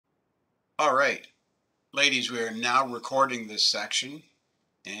All right, ladies, we are now recording this section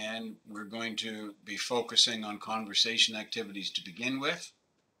and we're going to be focusing on conversation activities to begin with.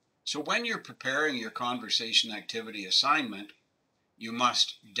 So when you're preparing your conversation activity assignment, you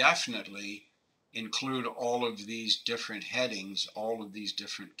must definitely include all of these different headings, all of these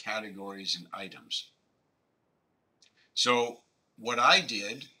different categories and items. So what I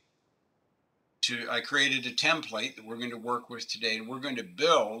did, I created a template that we're going to work with today, and we're going to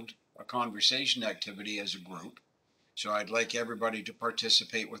build a conversation activity as a group. So I'd like everybody to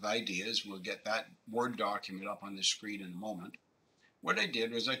participate with ideas. We'll get that Word document up on the screen in a moment. What I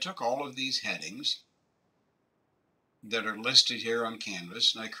did was I took all of these headings that are listed here on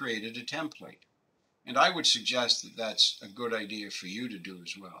Canvas and I created a template. And I would suggest that that's a good idea for you to do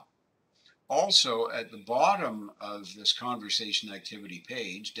as well. Also, at the bottom of this conversation activity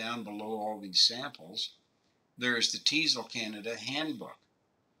page, down below all these samples, there is the TESOL Canada handbook.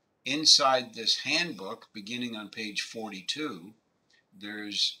 Inside this handbook, beginning on page 42,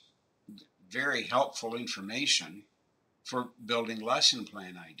 there's very helpful information for building lesson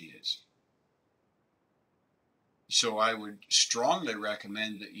plan ideas. So I would strongly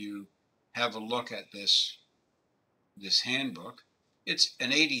recommend that you have a look at this handbook. It's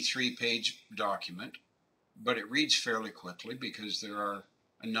an 83-page document, but it reads fairly quickly because there are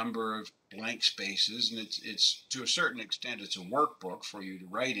a number of blank spaces, and it's to a certain extent it's a workbook for you to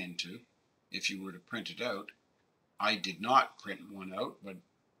write into if you were to print it out. I did not print one out, but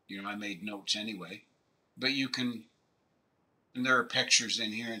I made notes anyway. But you can, and there are pictures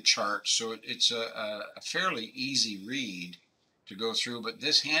in here and charts, so it's a fairly easy read to go through. But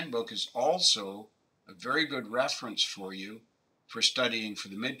this handbook is also a very good reference for you for studying for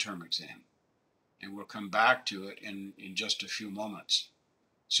the midterm exam. And we'll come back to it in just a few moments.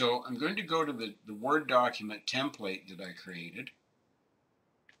 So I'm going to go to the Word document template that I created.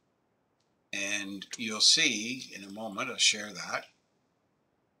 And you'll see in a moment, I'll share that.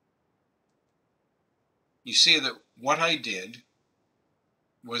 You see that what I did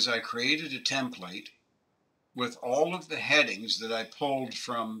was I created a template with all of the headings that I pulled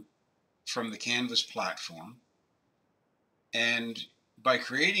from the Canvas platform. And by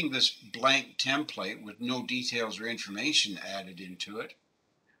creating this blank template with no details or information added into it,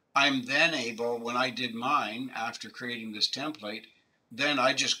 I'm then able, when I did mine after creating this template, then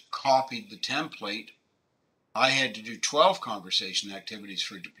I just copied the template. I had to do 12 conversation activities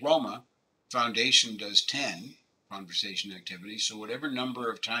for diploma. Foundation does 10 conversation activities. So whatever number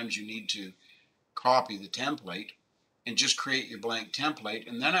of times you need to copy the template and just create your blank template.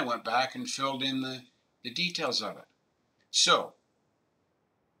 And then I went back and filled in the details of it. So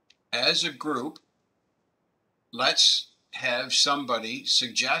as a group, let's have somebody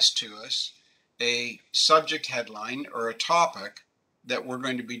suggest to us a subject headline or a topic that we're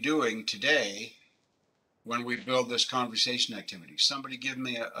going to be doing today when we build this conversation activity. Somebody give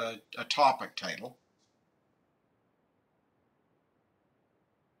me a topic title.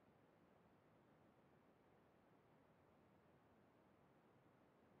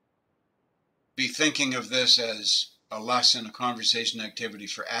 Be thinking of this as a lesson, a conversation activity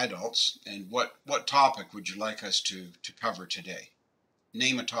for adults. And what topic would you like us to cover today?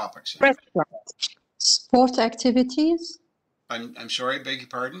 Name a topic, Sam. Restaurant. Sport activities. I'm sorry, beg your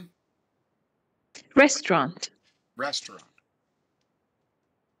pardon? Restaurant. Restaurant.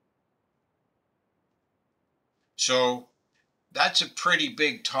 So that's a pretty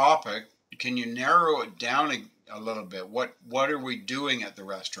big topic. Can you narrow it down a little bit? What are we doing at the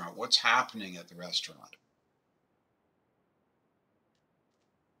restaurant? What's happening at the restaurant?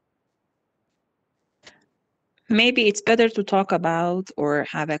 Maybe it's better to talk about or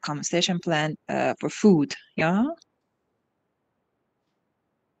have a conversation plan for food, yeah?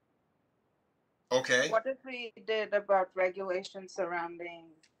 Okay. What if we did about regulations surrounding,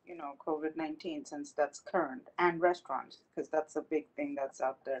 COVID-19, since that's current, and restaurants, because that's a big thing that's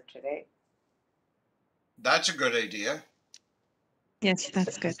out there today. That's a good idea. Yes,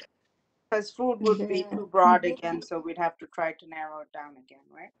 that's good. Because food would be too broad again, so we'd have to try to narrow it down again,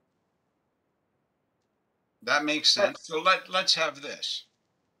 right? That makes sense. So let's have this.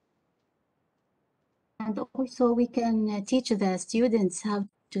 And also we can teach the students how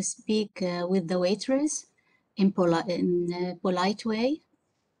to speak with the waitress in a polite way.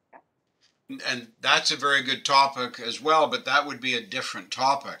 And that's a very good topic as well, but that would be a different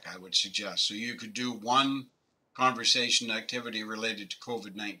topic, I would suggest. So you could do one conversation activity related to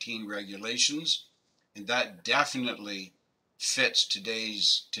COVID-19 regulations, and that definitely fits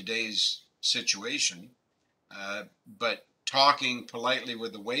today's situation. But talking politely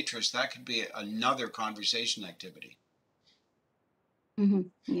with the waitress, that could be another conversation activity. Mm-hmm.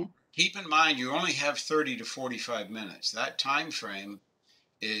 Yeah. keep in mind you only have 30 to 45 minutes. That time frame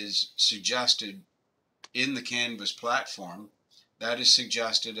is suggested in the Canvas platform. That is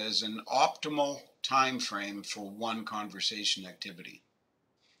suggested as an optimal time frame for one conversation activity.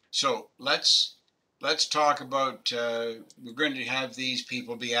 So let's talk about, we're going to have these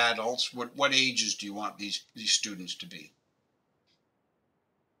people be adults. What ages do you want these students to be?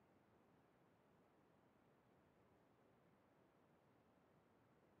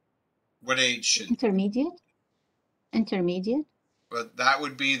 What age should? Intermediate. But that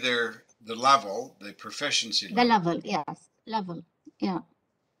would be the level, the proficiency level. The level, yes, level, yeah.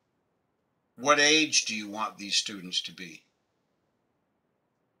 What age do you want these students to be?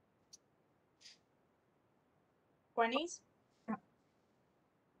 20s?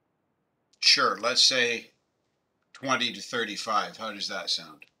 Sure, let's say 20 to 35. How does that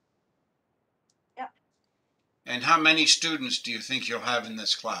sound? Yeah. And how many students do you think you'll have in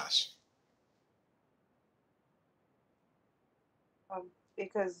this class?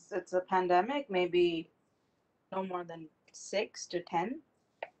 Because it's a pandemic, maybe no more than 6 to 10.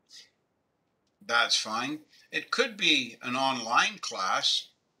 That's fine. It could be an online class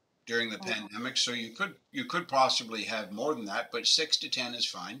during the pandemic, so you could possibly have more than that, but 6 to 10 is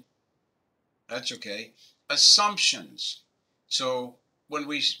fine. That's okay. Assumptions. So when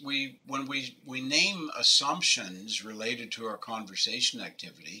we name assumptions related to our conversation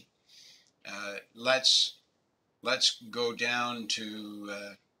activity, let's go down to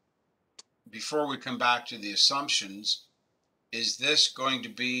before we come back to the assumptions. Is this going to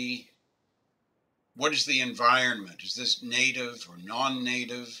be, what is the environment? Is this native or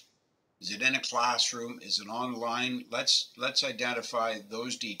non-native? Is it in a classroom? Is it online? Let's identify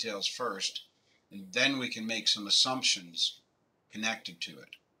those details first, and then we can make some assumptions connected to it.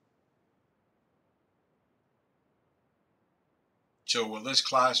 So will this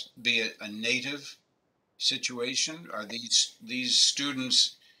class be a native situation? Are these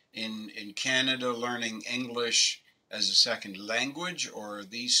students in Canada learning English as a second language, or are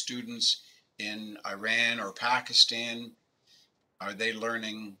these students in Iran or Pakistan, are they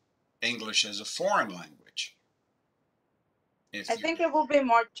learning English as a foreign language? I think it will be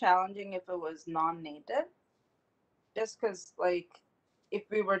more challenging if it was non-native, just because, like, if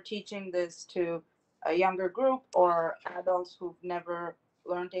we were teaching this to a younger group or adults who've never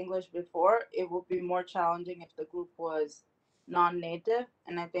learned English before, it would be more challenging if the group was non-native,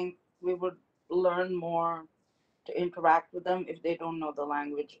 and I think we would learn more to interact with them if they don't know the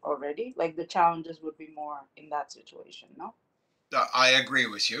language already. Like, the challenges would be more in that situation, no? I agree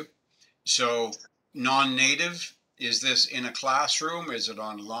with you. So non-native, is this in a classroom? Is it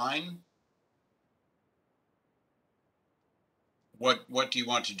online? What do you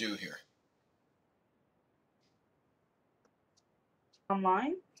want to do here?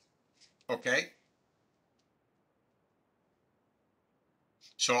 Online? Okay.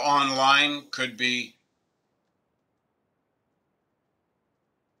 So online could be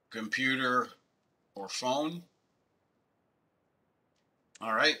computer or phone.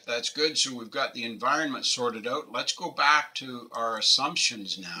 All right, that's good. So we've got the environment sorted out. Let's go back to our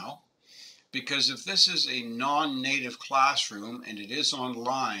assumptions now, because if this is a non-native classroom and it is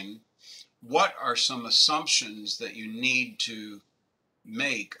online, what are some assumptions that you need to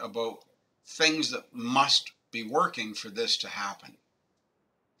make about things that must be working for this to happen?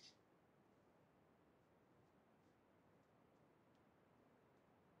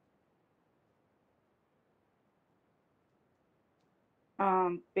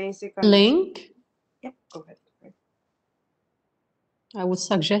 Basic Link. Yep, go ahead. I would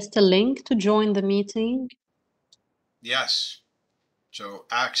suggest a link to join the meeting. Yes. So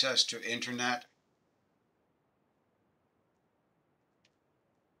access to internet,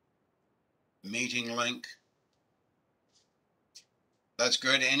 meeting link. That's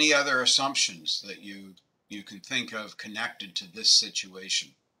good. Any other assumptions that you can think of connected to this situation?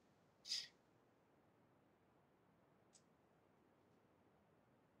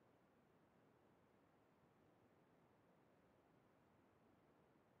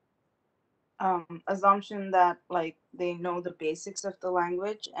 Assumption that, like, they know the basics of the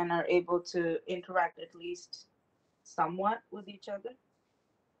language and are able to interact at least somewhat with each other.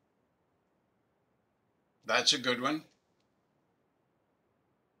 That's a good one.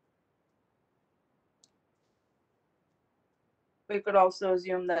 We could also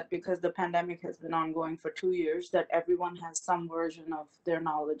assume that because the pandemic has been ongoing for 2 years, that everyone has some version of their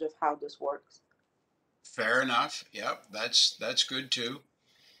knowledge of how this works. Fair enough. Yep, that's good too.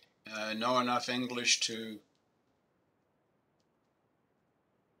 Know enough English to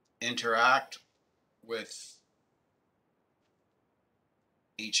interact with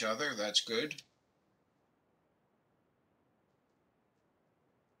each other. That's good.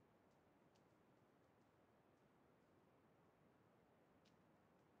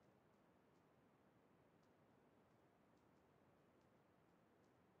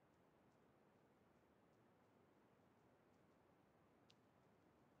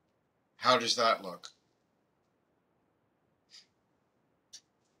 How does that look?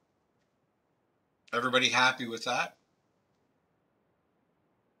 Everybody happy with that?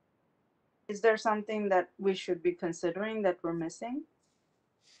 Is there something that we should be considering that we're missing?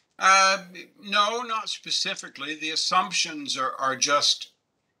 No, not specifically. The assumptions are just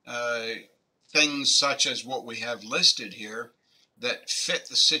things such as what we have listed here that fit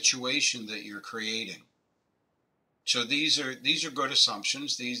the situation that you're creating. So these are good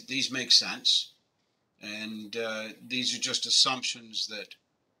assumptions. These make sense, and these are just assumptions that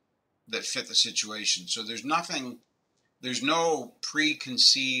fit the situation. So there's no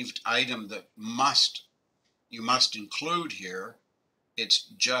preconceived item that you must include here. It's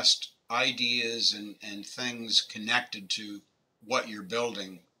just ideas and things connected to what you're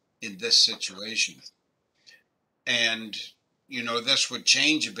building in this situation. And this would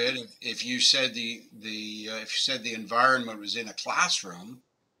change a bit if you said if you said the environment was in a classroom,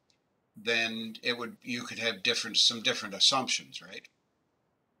 then you could have some different assumptions, right?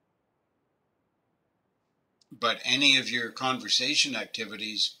 But any of your conversation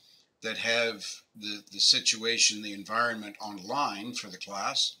activities that have the situation, the environment online for the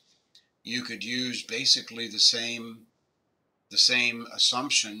class, you could use basically the same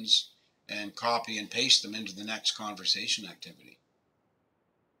assumptions and copy and paste them into the next conversation activity.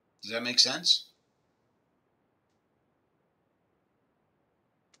 Does that make sense?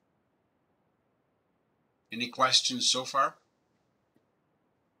 Any questions so far?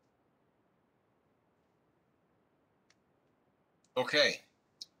 Okay.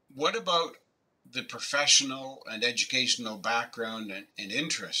 What about the professional and educational background and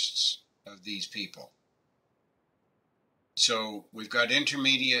interests of these people? So we've got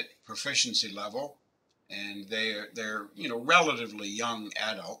intermediate proficiency level, and they're relatively young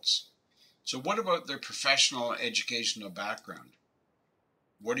adults. So what about their professional educational background?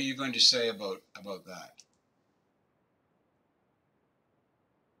 What are you going to say about that?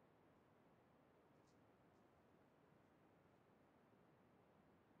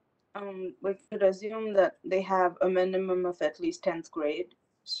 We could assume that they have a minimum of at least 10th grade,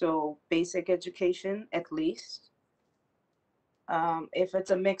 so basic education at least. If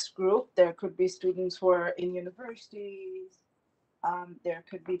it's a mixed group, there could be students who are in universities. There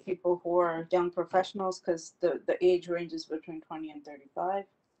could be people who are young professionals because the age range is between 20 and 35.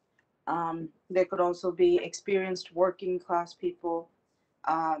 There could also be experienced working class people.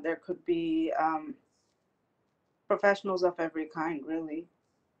 There could be professionals of every kind, really.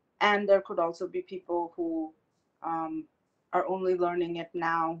 And there could also be people who um, are only learning it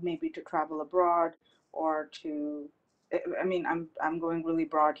now, maybe to travel abroad or to. I mean, I'm going really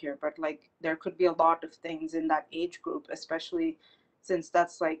broad here, but like there could be a lot of things in that age group, especially since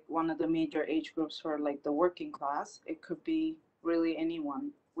that's like one of the major age groups for like the working class. It could be really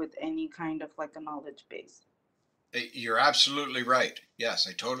anyone with any kind of like a knowledge base. You're absolutely right. Yes,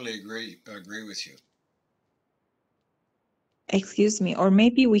 I totally agree with you. Excuse me, or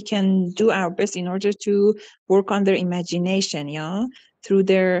maybe we can do our best in order to work on their imagination, yeah, through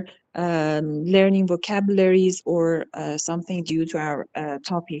their learning vocabularies or something due to our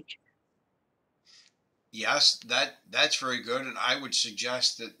topic. Yes, that's very good, and I would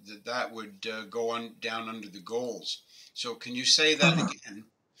suggest that would go on down under the goals. So can you say that again?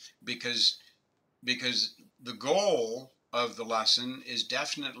 Because the goal of the lesson is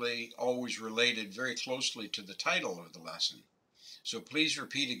definitely always related very closely to the title of the lesson. So please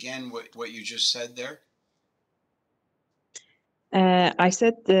repeat again what you just said there. I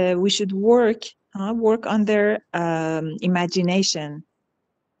said we should work on their imagination.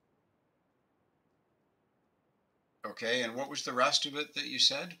 Okay, and what was the rest of it that you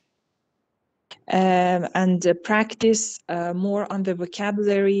said? And practice more on the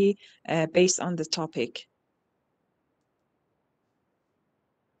vocabulary based on the topic.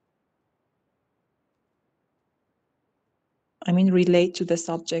 I mean, relate to the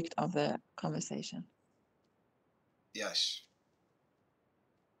subject of the conversation. Yes.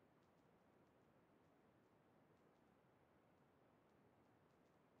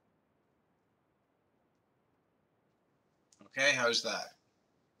 Okay, how's that?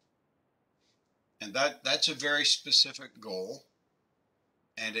 And that's a very specific goal,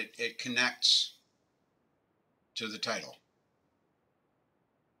 and it connects to the title.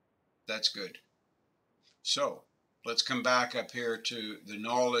 That's good. So let's come back up here to the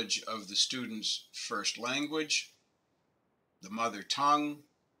knowledge of the student's first language, the mother tongue,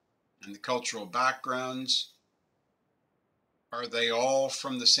 and the cultural backgrounds. Are they all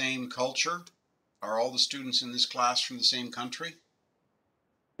from the same culture? Are all the students in this class from the same country?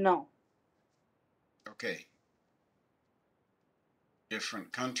 No. Okay.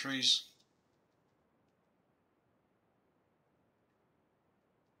 Different countries.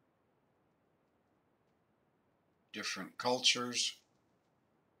 Different cultures.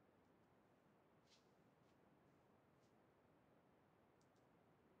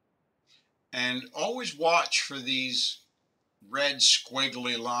 And always watch for these red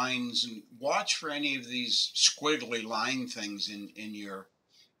squiggly lines, and watch for any of these squiggly line things in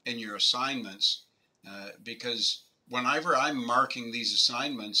your assignments, because whenever I'm marking these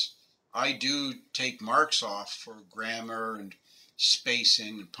assignments, I do take marks off for grammar and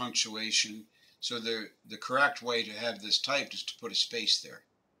spacing and punctuation. So the correct way to have this typed is to put a space there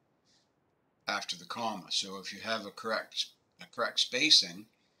after the comma. So if you have a correct spacing,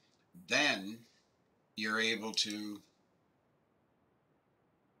 then you're able to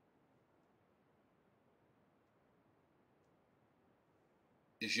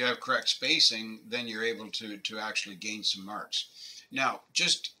if you have correct spacing, then you're able to actually gain some marks. Now,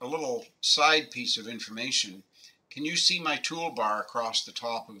 just a little side piece of information. Can you see my toolbar across the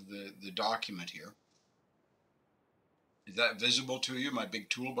top of the document here? Is that visible to you, my big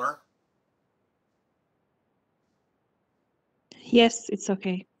toolbar? Yes, it's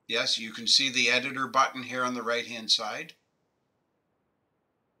okay. Yes, you can see the editor button here on the right-hand side.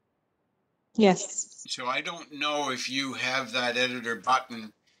 Yes. So I don't know if you have that editor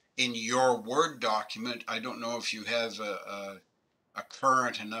button in your Word document. I don't know if you have a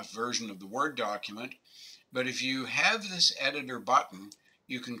current enough version of the Word document, but if you have this editor button,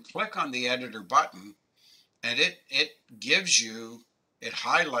 you can click on the editor button and it gives you, it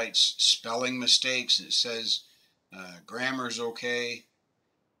highlights spelling mistakes. It says grammar's okay.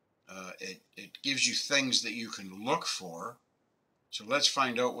 It gives you things that you can look for. So let's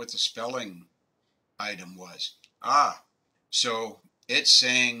find out what the spelling item was. So it's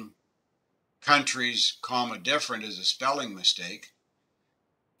saying countries, comma, different is a spelling mistake.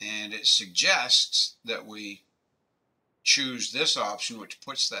 And it suggests that we choose this option, which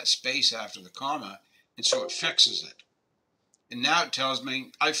puts that space after the comma, and so it fixes it. And now it tells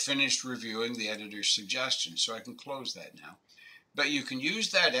me I've finished reviewing the editor's suggestion, so I can close that now. But you can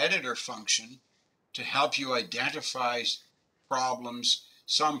use that editor function to help you identify problems,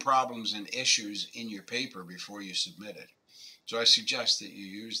 some problems and issues in your paper before you submit it. So I suggest that you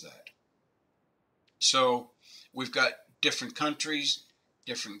use that. So we've got different countries,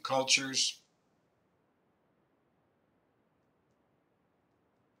 different cultures.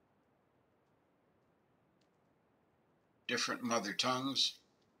 Different mother tongues.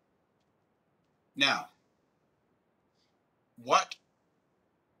 Now, what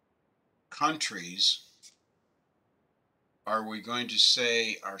countries are we going to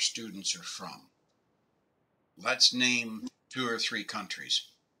say our students are from? Let's name 2 or 3 countries.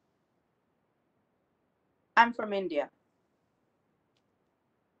 I'm from India.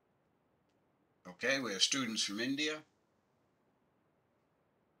 Okay, we have students from India.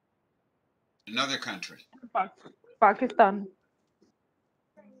 Another country. Pakistan.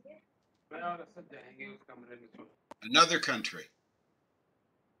 Another country.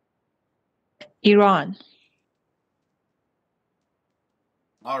 Iran.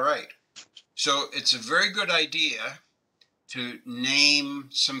 All right. So it's a very good idea to name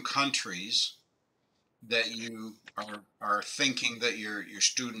some countries that you are thinking that your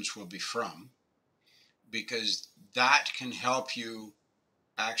students will be from, because that can help you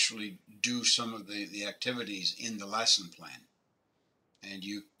actually do some of the activities in the lesson plan. And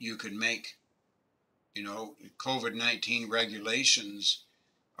you can make, COVID-19 regulations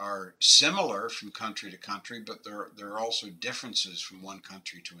are similar from country to country, but there are also differences from one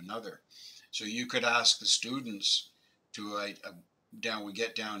country to another. So you could ask the students to, we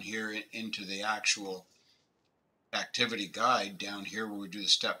get down here into the actual activity guide down here where we do the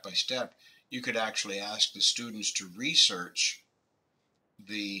step-by-step, you could actually ask the students to research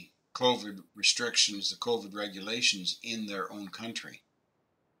the COVID restrictions, the COVID regulations in their own country.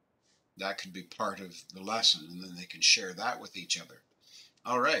 That could be part of the lesson, and then they can share that with each other.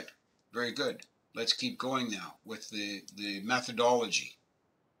 All right, very good. Let's keep going now with the methodology.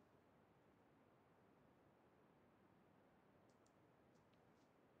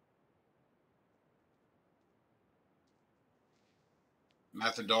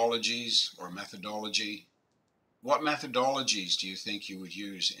 Methodologies or methodology. What methodologies do you think you would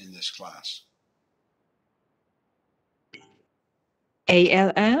use in this class?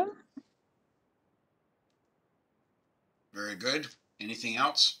 ALM. Very good. Anything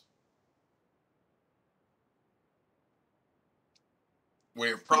else?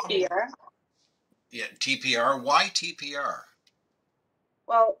 We're probably, yeah, TPR. Why TPR?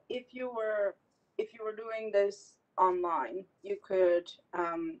 Well, if you were doing this online, you could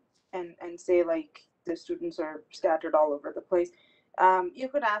and say like the students are scattered all over the place. You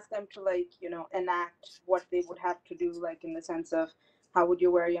could ask them to enact what they would have to do, like in the sense of how would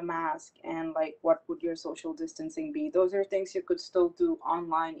you wear your mask and like what would your social distancing be. Those are things you could still do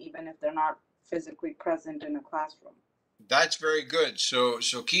online even if they're not physically present in a classroom. That's very good. So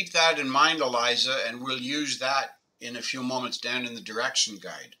keep that in mind, Eliza, and we'll use that in a few moments down in the direction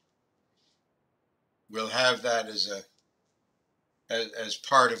guide. We'll have that as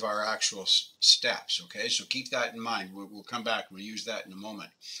part of our actual steps. Okay, so keep that in mind. We'll come back. We'll use that in a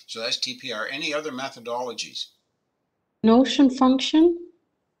moment. So that's TPR. Any other methodologies? Notion function?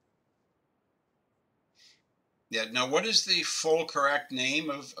 Yeah. Now, what is the full correct name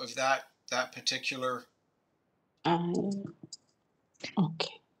of that particular? Okay.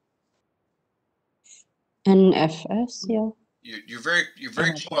 NFS, yeah. You're very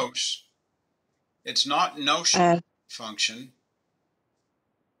close. It's not notion function.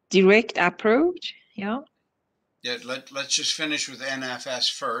 Direct approach. Yeah. Yeah. Let's just finish with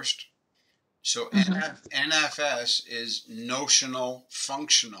NFS first. So NFS is notional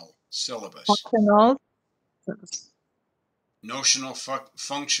functional syllabus. Functional. Notional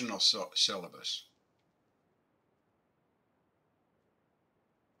functional syllabus.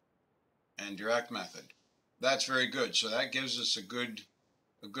 And direct method. That's very good. So that gives us a good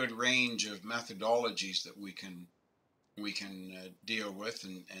range of methodologies that we can deal with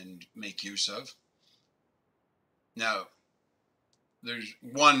and make use of. Now, there's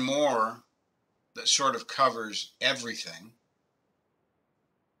one more that sort of covers everything.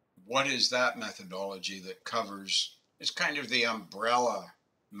 What is that methodology that covers? It's kind of the umbrella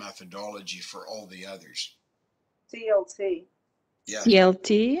methodology for all the others. CLT. Yeah.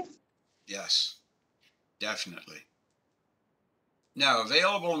 CLT. Yes, definitely. Now,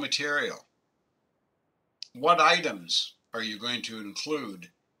 available material. What items are you going to include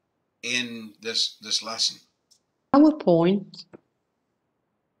in this lesson? PowerPoint.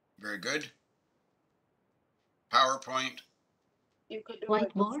 Very good. PowerPoint. You could do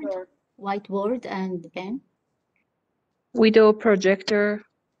whiteboard and pen. Video projector.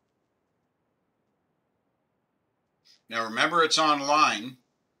 Now remember, it's online.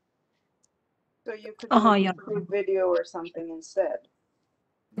 So you could do video or something instead.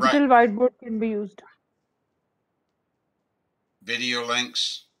 Right. Digital whiteboard can be used. Video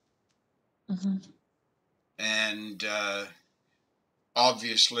links. And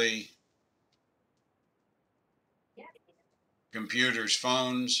obviously computers,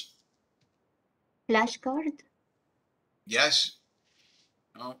 phones. Flashcard. Yes.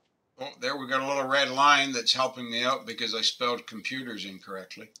 Oh, there we got a little red line that's helping me out because I spelled computers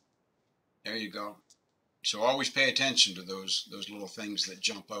incorrectly. There you go. So always pay attention to those little things that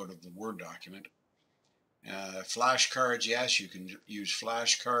jump out of the Word document. Flashcards, yes, you can use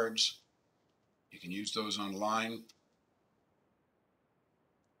flashcards. You can use those online.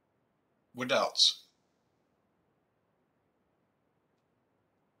 What else?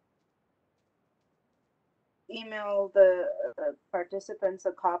 Email the participants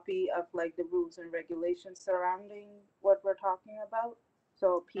a copy of like the rules and regulations surrounding what we're talking about.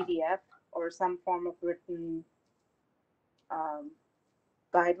 So PDF or some form of written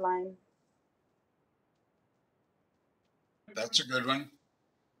guideline. That's a good one.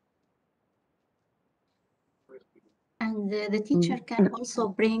 And the teacher can also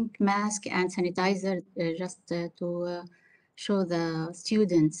bring mask and sanitizer just to show the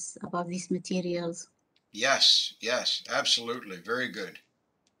students about these materials. Yes, absolutely. Very good.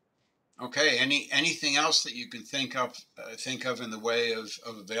 Okay, anything else that you can think of in the way of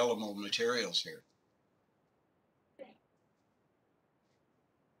available materials here?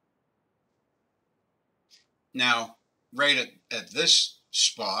 Now, right at this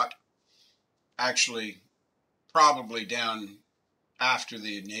spot, actually probably down after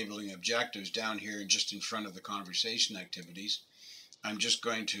the enabling objectives, down here just in front of the conversation activities, I'm just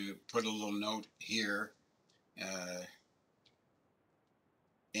going to put a little note here.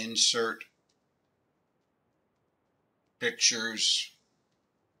 Insert pictures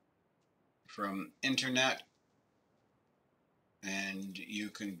from internet, and you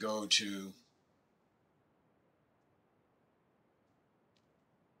can go to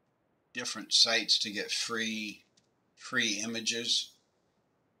different sites to get free images.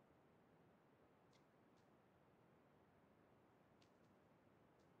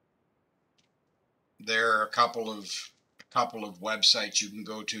 there are a couple of websites you can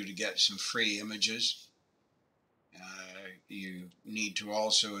go to get some free images. You need to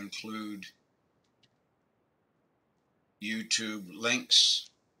also include YouTube links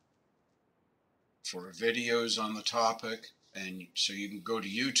for videos on the topic, and so you can go to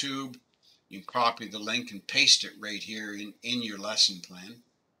YouTube, you can copy the link and paste it right here in your lesson plan.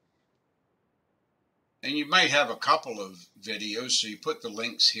 And you might have a couple of videos, so you put the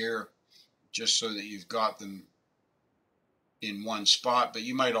links here just so that you've got them in one spot, but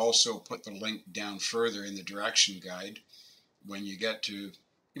you might also put the link down further in the direction guide. When you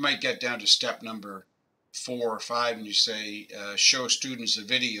might get down to step number 4 or 5 and you say show students a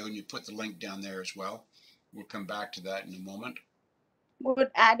video, and you put the link down there as well. We'll come back to that in a moment.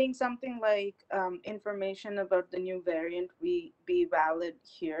 Would adding something like information about the new variant be valid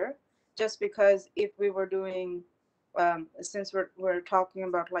here? Just because if we were doing, since we're talking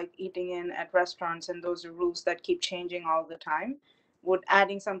about like eating in at restaurants, and those are rules that keep changing all the time, would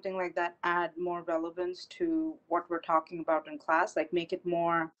adding something like that add more relevance to what we're talking about in class? Like make it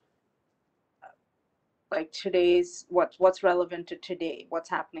more like today's, what's relevant to today, what's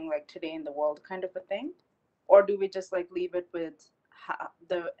happening like today in the world kind of a thing? Or do we just like leave it with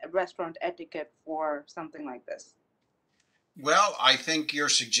the restaurant etiquette for something like this? Well, I think your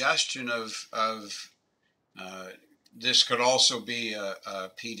suggestion of this could also be a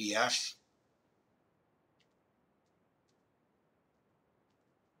PDF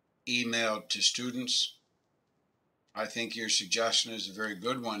emailed to students. I think your suggestion is a very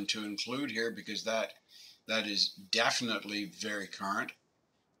good one to include here, because that is definitely very current.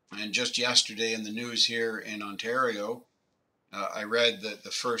 And just yesterday in the news here in Ontario, I read that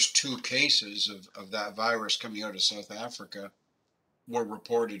the first 2 cases of that virus coming out of South Africa were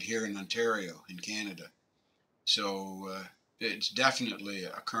reported here in Ontario, in Canada. So it's definitely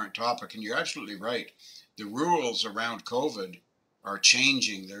a current topic. And you're absolutely right. The rules around COVID are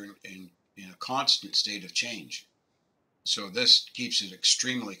changing. They're in a constant state of change. So this keeps it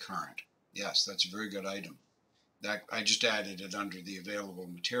extremely current. Yes, that's a very good item. That I just added it under the available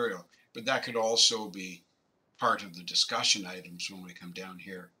material, but that could also be part of the discussion items when we come down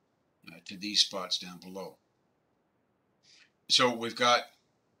here to these spots down below. So we've got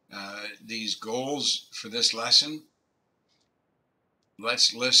these goals for this lesson.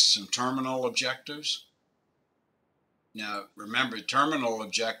 Let's list some terminal objectives. Now, remember, terminal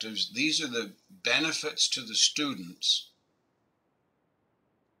objectives, these are the benefits to the students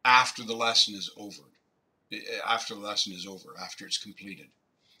after the lesson is over, after it's completed.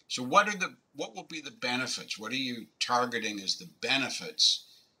 So what will be the benefits? What are you targeting as the benefits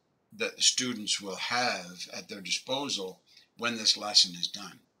that the students will have at their disposal when this lesson is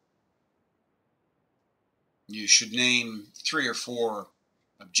done? You should name 3 or 4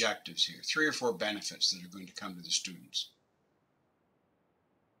 objectives here, 3 or 4 benefits that are going to come to the students.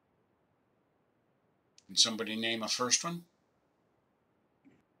 Can somebody name a first one?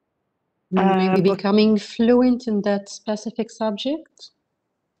 Maybe becoming fluent in that specific subject?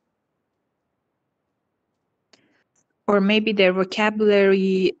 Or maybe their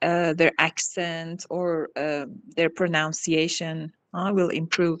vocabulary, their accent, or their pronunciation will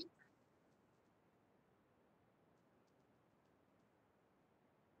improve.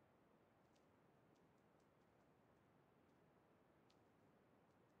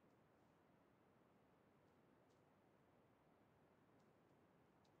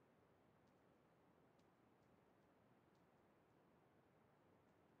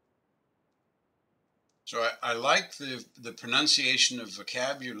 So I like the pronunciation of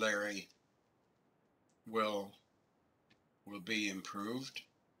vocabulary will be improved.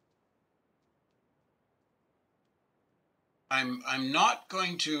 I'm not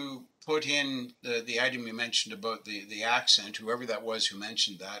going to put in the item you mentioned about the accent, whoever that was who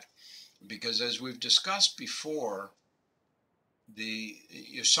mentioned that, because as we've discussed before,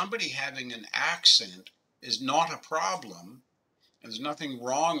 somebody having an accent is not a problem. There's nothing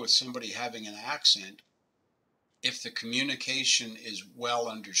wrong with somebody having an accent if the communication is well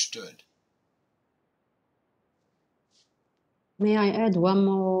understood. May I add one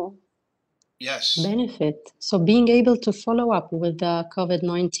more Yes. benefit? So being able to follow up with the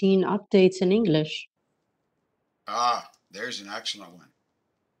COVID-19 updates in English. Ah, there's an excellent one.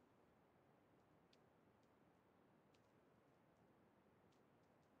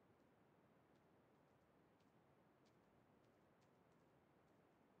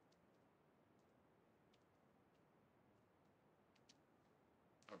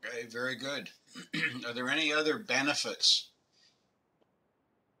 Okay, very good. Are there any other benefits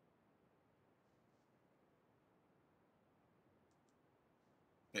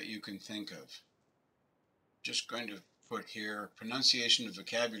that you can think of? just going to put here, pronunciation of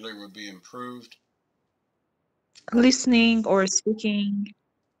vocabulary will be improved. Listening or speaking.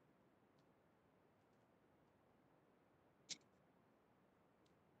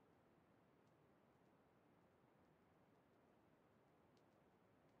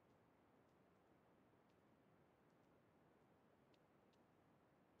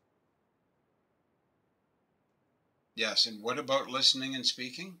 Yes, and what about listening and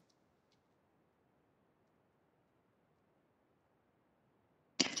speaking?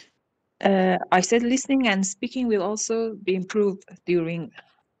 I said listening and speaking will also be improved during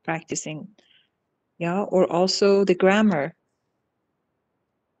practicing. Yeah, or also the grammar,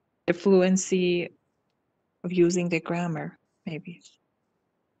 the fluency of using the grammar, maybe.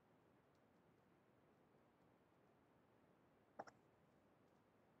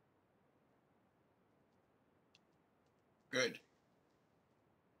 Good.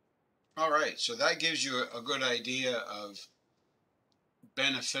 All right, so that gives you a good idea of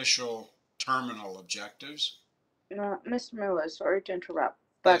beneficial terminal objectives. Ms. Miller, sorry to interrupt,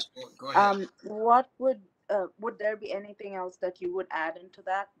 but Yes, go ahead. what would there be anything else that you would add into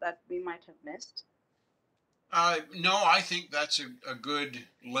that we might have missed? No, I think that's a good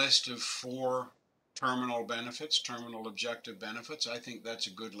list of 4 terminal benefits, terminal objective benefits. I think that's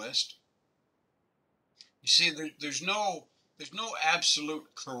a good list. You see, there's no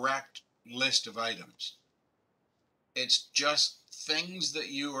absolute correct list of items. It's just things that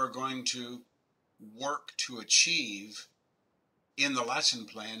you are going to work to achieve in the lesson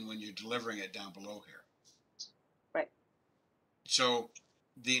plan when you're delivering it down below here. Right. So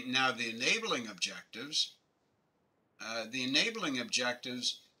the enabling objectives,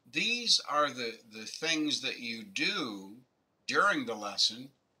 these are the things that you do during the lesson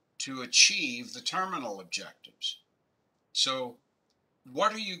to achieve the terminal objectives. So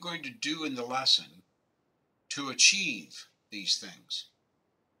what are you going to do in the lesson to achieve these things?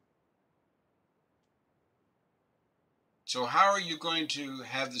 So how are you going to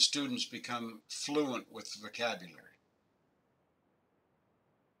have the students become fluent with vocabulary?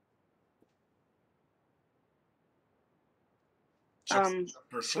 So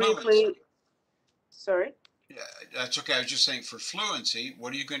for fluency, briefly, sorry? yeah, that's okay. I was just saying for fluency,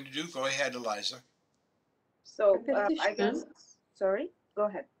 what are you going to do? Go ahead, Eliza. So I guess, sorry, go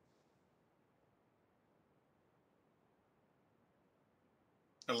ahead.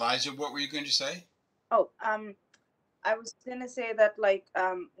 Eliza, what were you going to say? Oh, I was gonna say that like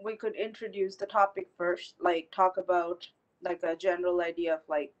we could introduce the topic first, like talk about like a general idea of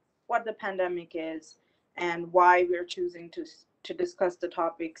like what the pandemic is and why we're choosing to discuss the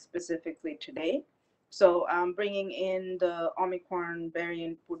topic specifically today. So bringing in the Omicron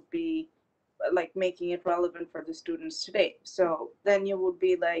variant would be like making it relevant for the students today. So then you would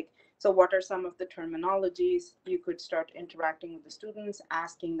be like, so what are some of the terminologies? You could start interacting with the students,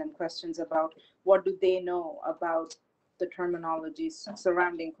 asking them questions about what do they know about the terminologies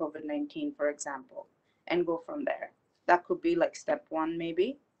surrounding COVID-19, for example, and go from there. That could be like step 1,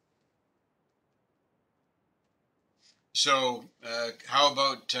 maybe. So how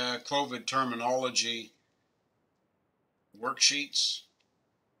about COVID terminology worksheets?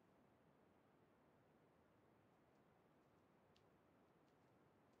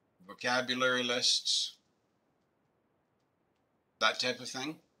 Vocabulary lists? That type of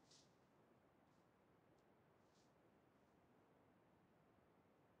thing?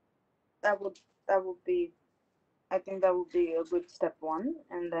 That would be, I think that would be a good step 1,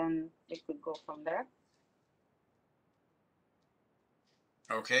 and then it could go from there.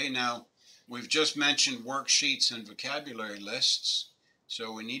 Okay, now we've just mentioned worksheets and vocabulary lists,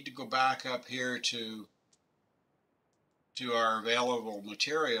 so we need to go back up here to our available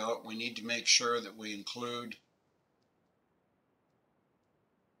material. We need to make sure that we include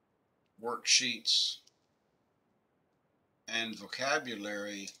worksheets and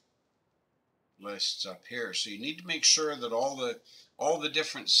vocabulary lists up here. So you need to make sure that all the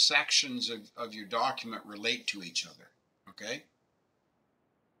different sections of your document relate to each other. Okay?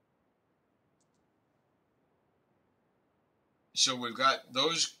 So we've got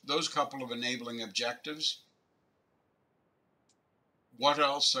those couple of enabling objectives. What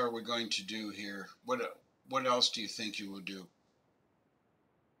else are we going to do here? What else do you think you will do?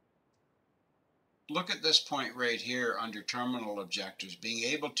 Look at this point right here under terminal objectives, being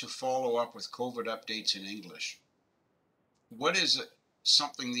able to follow up with COVID updates in English. What is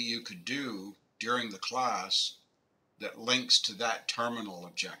something that you could do during the class that links to that terminal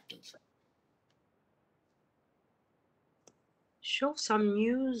objective? Show some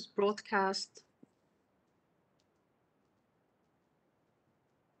news broadcast.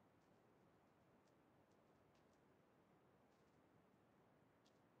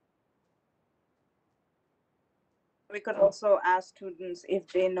 We could also ask students if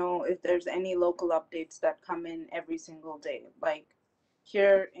they know if there's any local updates that come in every single day. Like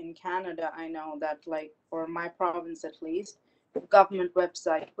here in Canada, I know that like for my province at least, the government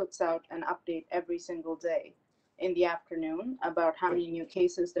website puts out an update every single day in the afternoon about how many new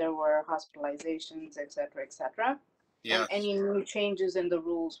cases there were, hospitalizations, etc., etc. And Yes. any new changes in the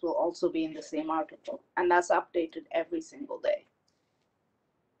rules will also be in the same article, and that's updated every single day.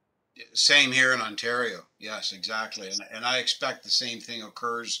 Same here in Ontario. Yes, exactly. And I expect the same thing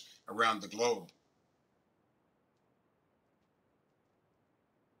occurs around the globe.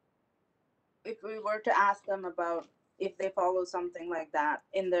 If we were to ask them about if they follow something like that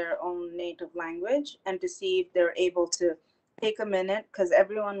in their own native language, and to see if they're able to take a minute, because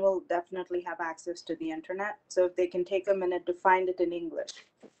everyone will definitely have access to the internet. So if they can take a minute to find it in English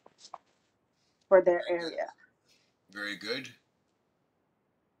for their area. Very good.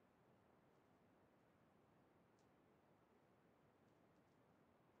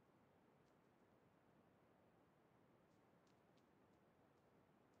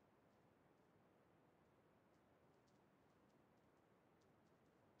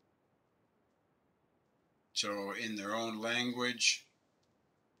 So in their own language,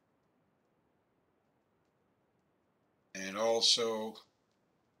 and also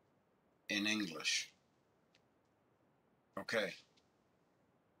in English. Okay.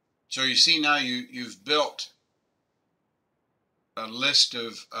 So you see now you've built a list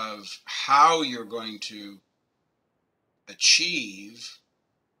of how you're going to achieve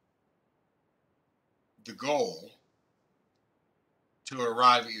the goal to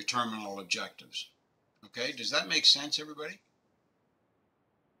arrive at your terminal objectives. Okay, does that make sense, everybody?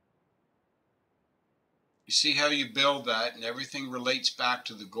 You see how you build that, and everything relates back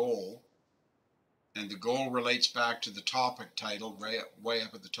to the goal, and the goal relates back to the topic title way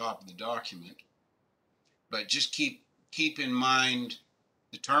up at the top of the document. But just keep in mind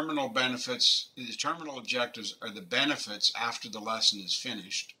the terminal benefits, the terminal objectives are the benefits after the lesson is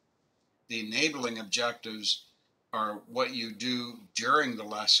finished. The enabling objectives are what you do during the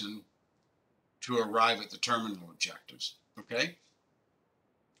lesson to arrive at the terminal objectives. Okay?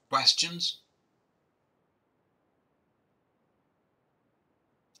 Questions?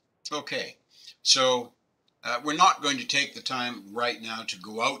 Okay, so we're not going to take the time right now to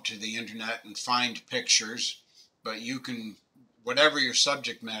go out to the internet and find pictures, but you can, whatever your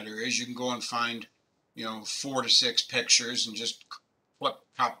subject matter is, you can go and find, 4 to 6 pictures and just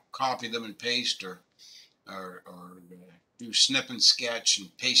copy them and paste, or do snip and sketch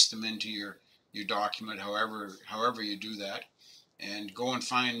and paste them into your document, however you do that, and go and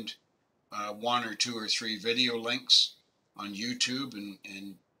find 1 or 2 or 3 video links on YouTube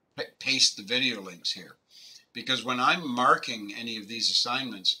and paste the video links here. Because when I'm marking any of these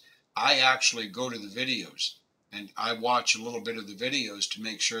assignments, I actually go to the videos and I watch a little bit of the videos to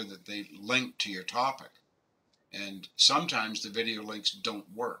make sure that they link to your topic. And sometimes the video links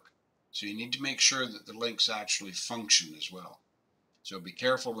don't work. So you need to make sure that the links actually function as well. So be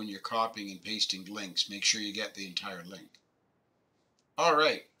careful when you're copying and pasting links. Make sure you get the entire link. All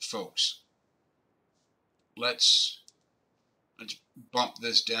right, folks. Let's bump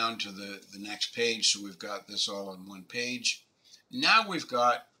this down to the next page, so we've got this all on one page. Now we've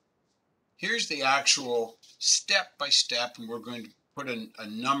got, here's the actual step by step, and we're going to put a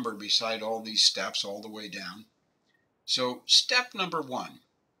number beside all these steps all the way down. So step number 1,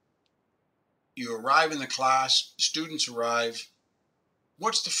 you arrive in the class, students arrive.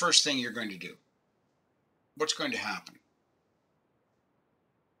 What's the first thing you're going to do? What's going to happen?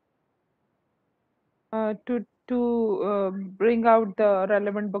 To bring out the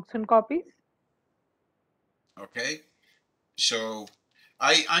relevant books and copies. Okay, so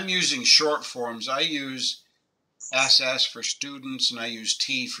I'm using short forms. I use SS for students and I use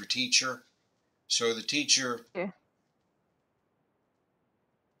T for teacher. So the teacher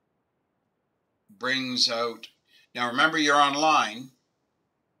brings out, now remember you're online,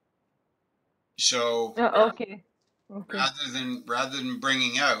 so Okay. rather than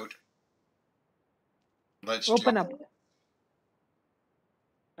bringing out, let's Open up.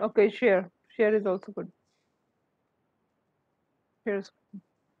 Okay, share is also good. Here's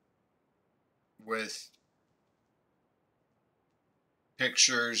with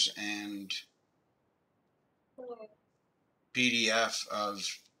pictures and PDF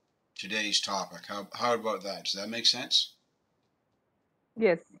of today's topic. How about that? Does that make sense?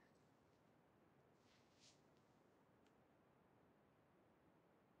 yes.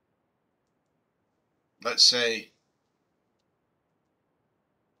 Let's say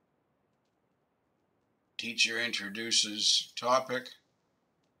teacher introduces topic,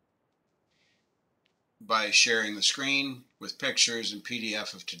 by sharing the screen with pictures and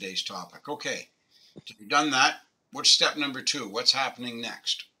PDF of today's topic. Okay, so you've done that. What's step number 2? What's happening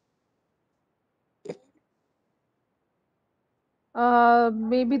next?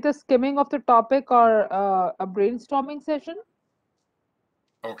 Maybe the skimming of the topic or a brainstorming session.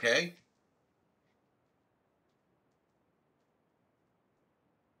 Okay.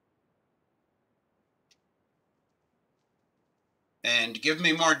 And give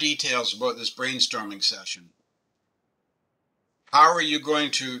me more details about this brainstorming session. How are you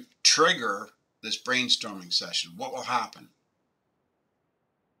going to trigger this brainstorming session? What will happen?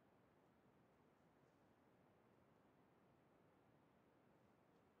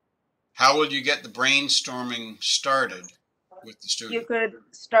 How will you get the brainstorming started with the student? You could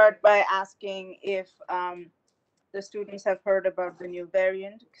start by asking if the students have heard about the new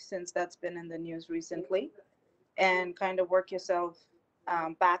variant, since that's been in the news recently, and kind of work yourself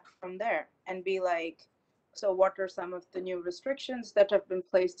back from there and be like, so what are some of the new restrictions that have been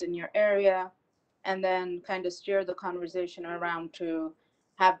placed in your area? And then kind of steer the conversation around to,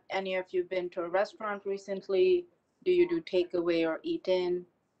 have any of you been to a restaurant recently? Do you do takeaway or eat in?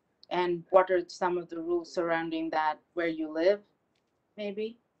 And what are some of the rules surrounding that where you live,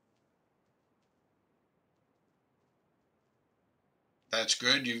 maybe? That's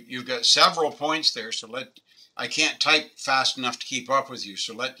good. You've got several points there. So I can't type fast enough to keep up with you.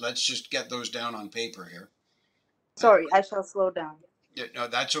 So let's just get those down on paper here. Sorry, I shall slow down. Yeah, no,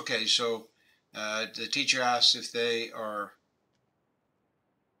 that's okay. So the teacher asks if they are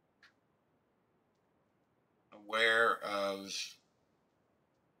aware of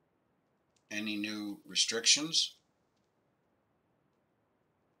any new restrictions.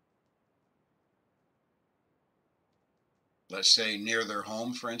 Let's say near their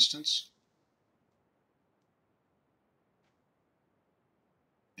home, for instance.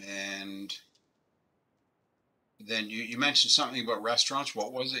 And then you mentioned something about restaurants.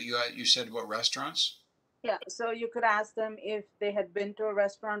 What was it you said about restaurants? Yeah, so you could ask them if they had been to a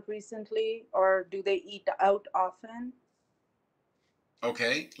restaurant recently, or do they eat out often?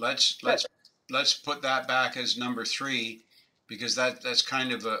 Okay, let's put that back as number 3, because that's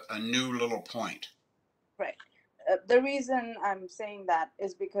kind of a new little point. Right. The reason I'm saying that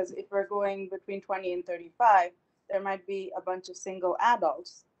is because if we're going between 20 and 35, there might be a bunch of single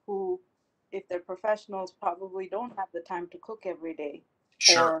adults who, if they're professionals, probably don't have the time to cook every day.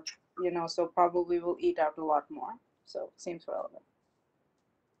 Sure. Or, so probably will eat out a lot more. So it seems relevant.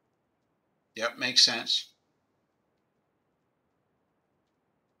 Yep, makes sense.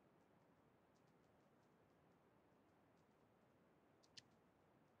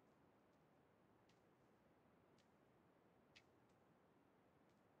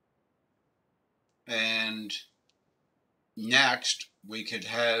 And next we could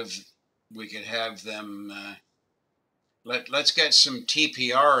have them let's get some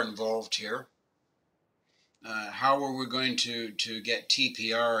TPR involved here. How are we going to get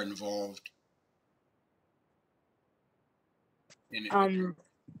TPR involved in it?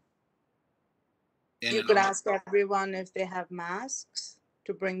 You could ask everyone if they have masks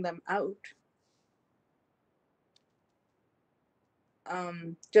to bring them out.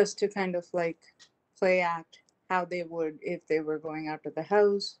 Just to kind of like play act how they would if they were going out of the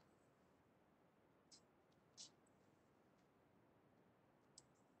house.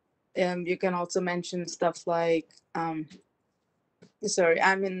 You can also mention stuff like, sorry,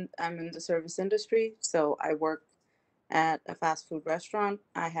 I'm in the service industry, so I work at a fast food restaurant.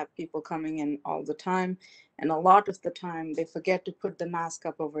 I have people coming in all the time, and a lot of the time they forget to put the mask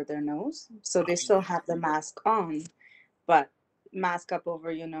up over their nose, so they still have the mask on, but mask up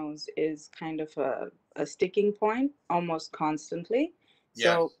over your nose is kind of a sticking point almost constantly.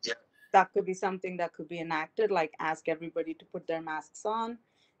 So that could be something that could be enacted, like ask everybody to put their masks on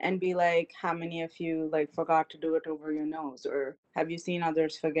and be like, how many of you like forgot to do it over your nose, or have you seen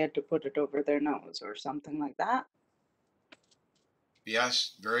others forget to put it over their nose, or something like that.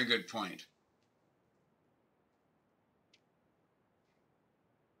 Yes, very good point.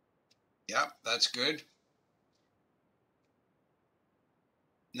 Yep, that's good.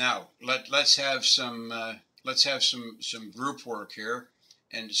 Now let's have some group work here.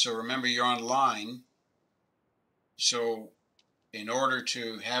 And so remember, you're online. So in order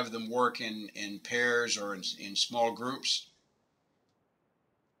to have them work in pairs or in small groups,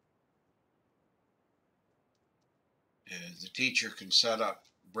 the teacher can set up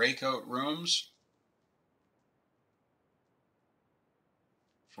breakout rooms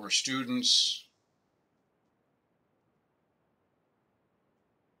for students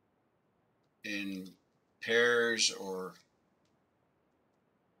in pairs or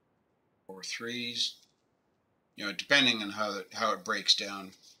threes. depending on how it breaks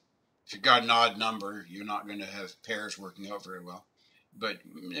down. If you've got an odd number, you're not going to have pairs working out very well. But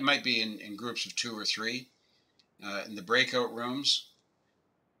it might be in groups of 2 or 3 in the breakout rooms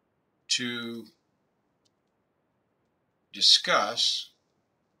to discuss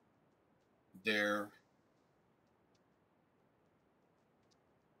their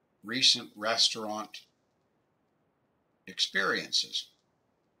recent restaurant experiences.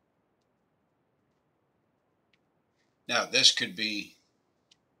 Now, this could be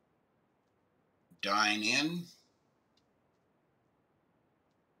dine in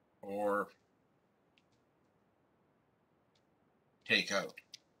or take out.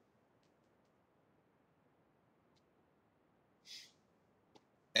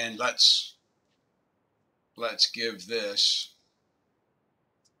 And let's give this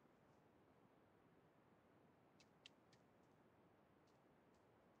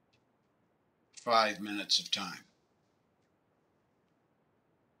five minutes of time.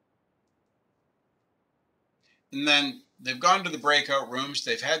 And then they've gone to the breakout rooms.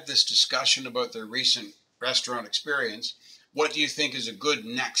 They've had this discussion about their recent restaurant experience. What do you think is a good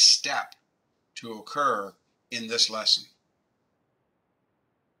next step to occur in this lesson?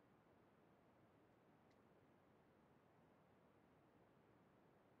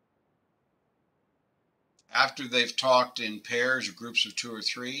 After they've talked in pairs or groups of 2 or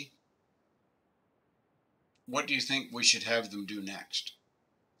 3, what do you think we should have them do next?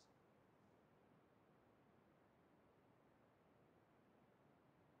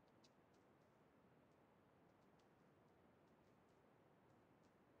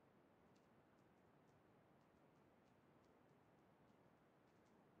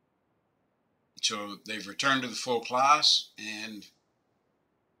 So they've returned to the full class, and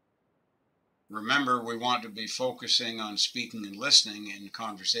remember, we want to be focusing on speaking and listening in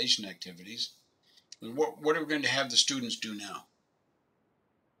conversation activities. And what are we going to have the students do now?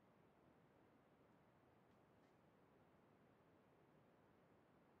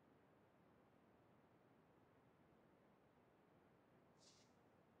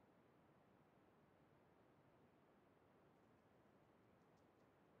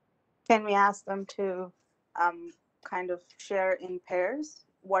 Can we ask them to kind of share in pairs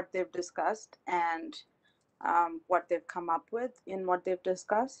what they've discussed and what they've come up with in what they've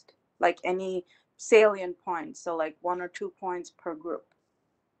discussed? Like any salient points, so like 1 or 2 points per group.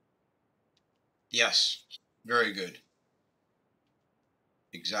 Yes, very good.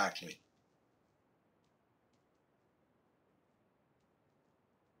 Exactly.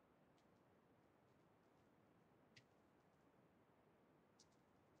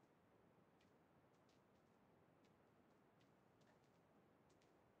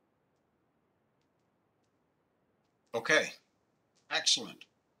 Okay, excellent.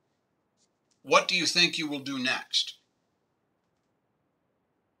 What do you think you will do next?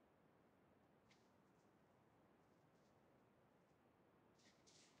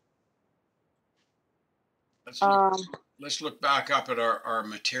 Let's look back up at our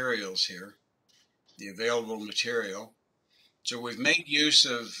materials here, the available material. So we've made use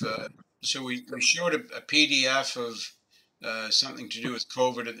of, so we showed a PDF of something to do with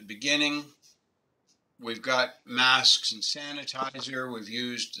COVID at the beginning. We've got masks and sanitizer. We've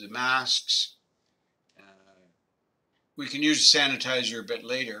used the masks. We can use sanitizer a bit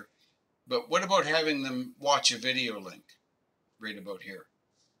later, but what about having them watch a video link right about here?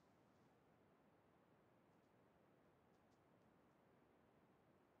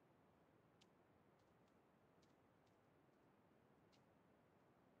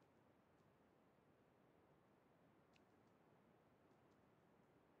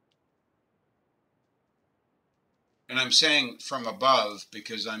 And I'm saying from above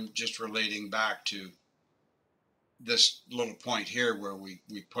because I'm just relating back to this little point here where we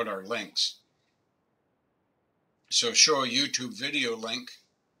put our links. So show a YouTube video link.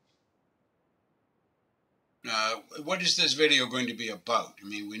 What is this video going to be about? I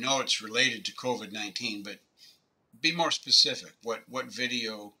mean, we know it's related to COVID-19, but be more specific. What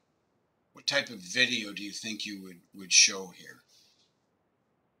video, what type of video do you think you would show here?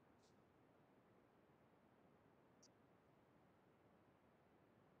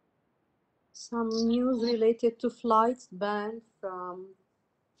 Some news related to flights banned from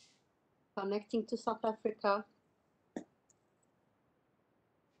connecting to South Africa.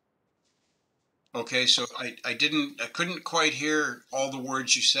 Okay, so I couldn't quite hear all the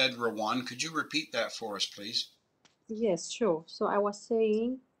words you said, Rawan. Could you repeat that for us, please? Yes, sure. So I was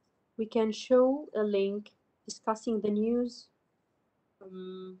saying we can show a link discussing the news,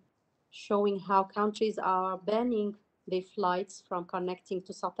 showing how countries are banning their flights from connecting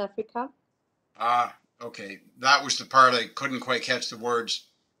to South Africa. Ah, Okay, that was the part I couldn't quite catch the words,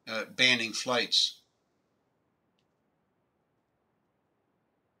 banning flights.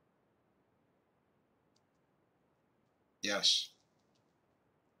 Yes.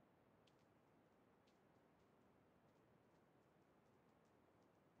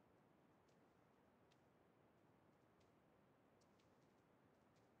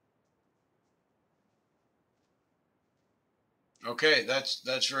 Okay,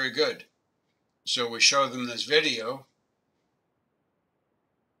 that's very good. So we show them this video.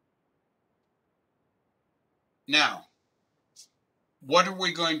 Now, what are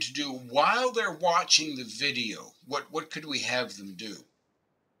we going to do while they're watching the video? What could we have them do?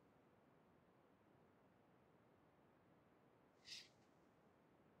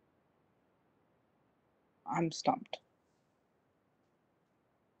 I'm stumped.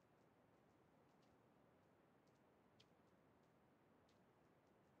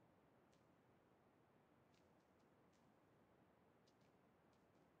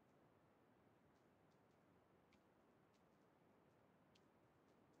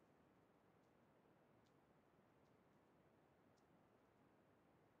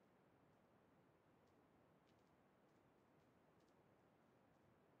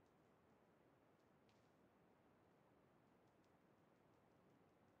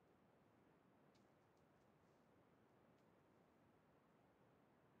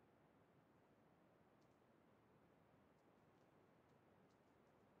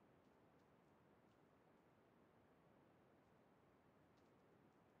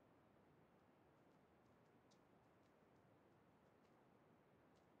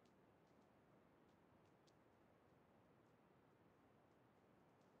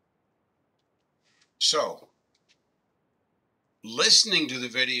 So, listening to the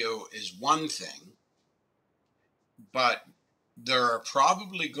video is one thing, but there are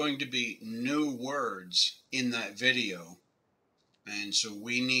probably going to be new words in that video. And so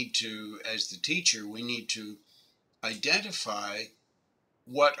we need to, as the teacher, we need to identify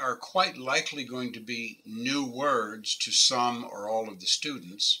what are quite likely going to be new words to some or all of the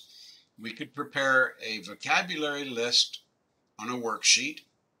students. We could prepare a vocabulary list on a worksheet.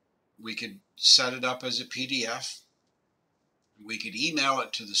 We could set it up as a PDF. We could email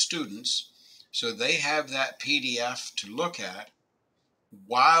it to the students so they have that PDF to look at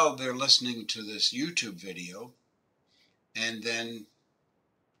while they're listening to this YouTube video. And then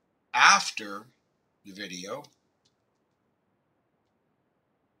after the video,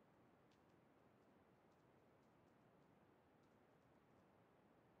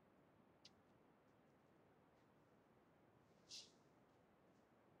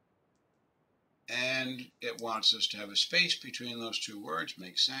 and it wants us to have a space between those two words.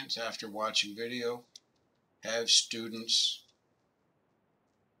 Makes sense. After watching video, have students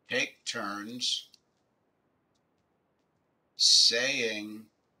take turns saying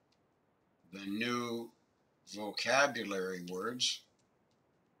the new vocabulary words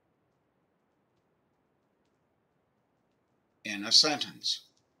in a sentence.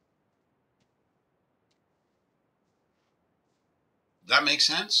 That makes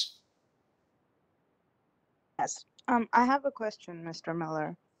sense? Yes. I have a question, Mr.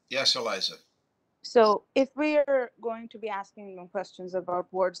 Miller. Yes, Eliza. So if we are going to be asking them questions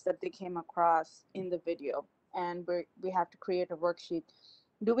about words that they came across in the video, and we have to create a worksheet,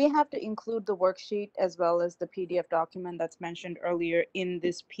 do we have to include the worksheet as well as the PDF document that's mentioned earlier in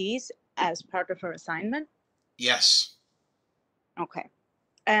this piece as part of our assignment? Yes. Okay.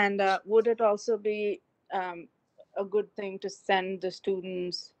 And would it also be a good thing to send the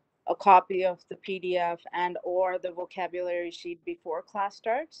students a copy of the PDF and or the vocabulary sheet before class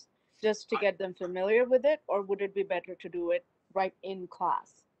starts, just to get them familiar with it? Or would it be better to do it right in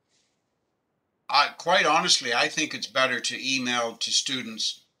class? Quite honestly, I think it's better to email to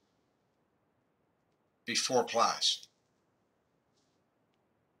students before class.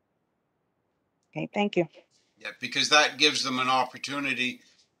 Okay, thank you. Yeah, because that gives them an opportunity.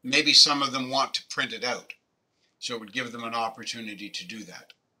 Maybe some of them want to print it out, so it would give them an opportunity to do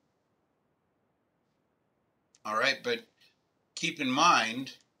that. All right, but keep in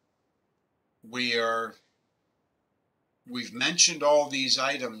mind, we've mentioned all these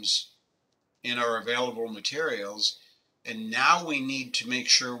items in our available materials, and now we need to make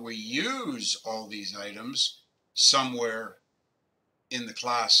sure we use all these items somewhere in the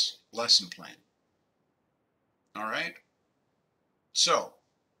class lesson plan. All right, so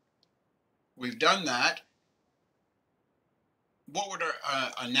we've done that. What would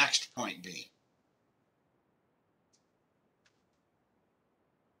our next point be?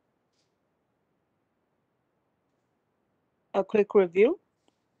 A quick review.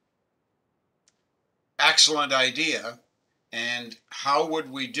 excellent idea. And how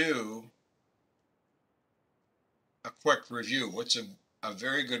would we do a quick review? What's a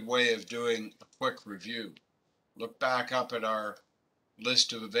very good way of doing a quick review? Look back up at our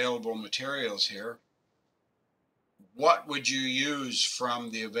list of available materials here. What would you use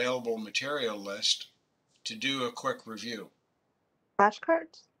from the available material list to do a quick review?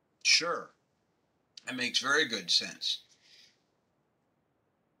 Flashcards? Sure. That makes very good sense.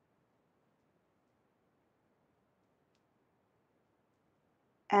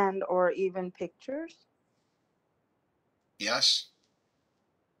 And or even pictures? Yes?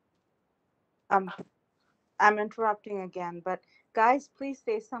 I'm interrupting again, but guys, please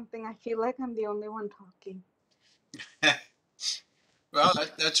say something. I feel like I'm the only one talking. Well,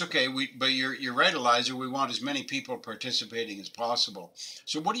 that's okay. But you're right, Eliza. We want as many people participating as possible.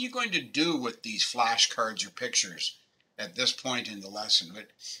 So what are you going to do with these flashcards or pictures at this point in the lesson?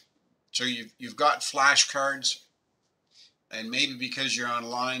 So you've got flashcards, and maybe because you're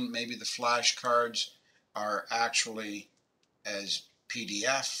online, maybe the flashcards are actually as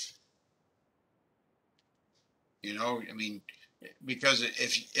PDF. You know, I mean, because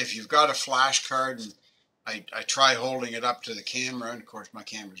if you've got a flashcard, and I try holding it up to the camera, and of course my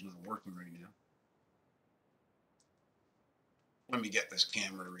camera's not working right now. Let me get this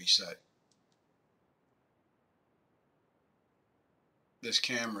camera reset. This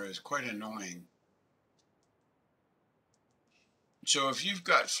camera is quite annoying. So if you've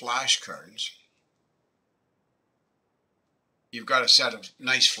got flashcards, you've got a set of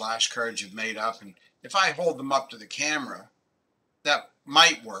nice flashcards you've made up, and if I hold them up to the camera, that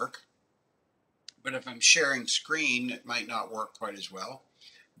might work. But if I'm sharing screen, it might not work quite as well.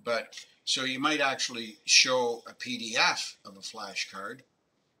 But so you might actually show a PDF of a flashcard,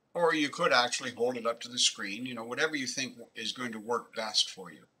 or you could actually hold it up to the screen, you know, whatever you think is going to work best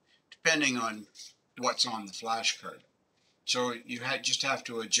for you, depending on what's on the flashcard. So you just have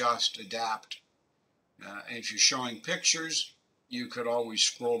to adjust, adapt. And if you're showing pictures, you could always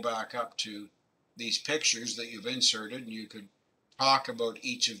scroll back up to these pictures that you've inserted, and you could talk about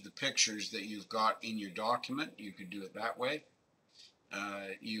each of the pictures that you've got in your document. You could do it that way.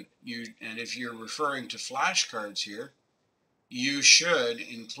 And if you're referring to flashcards here, you should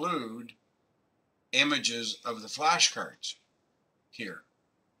include images of the flashcards here.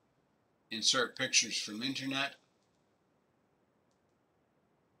 Insert pictures from internet.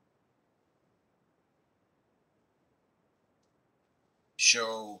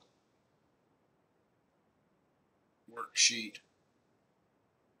 Show worksheet.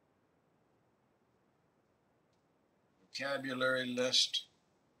 Vocabulary list.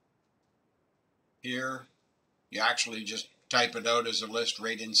 Here, you actually just type it out as a list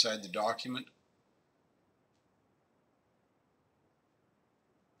right inside the document.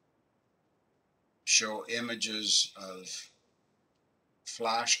 Show images of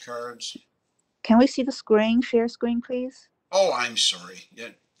flashcards. Can we see the screen, share screen, please? Oh, I'm sorry. Yeah,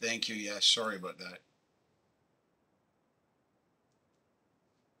 thank you. Yes, sorry about that.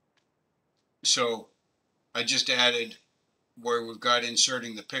 So I just added where we've got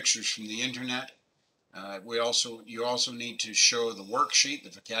inserting the pictures from the internet. You also need to show the worksheet, the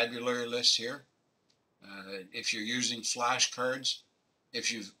vocabulary list here. If you're using flashcards,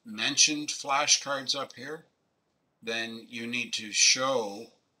 if you've mentioned flashcards up here, then you need to show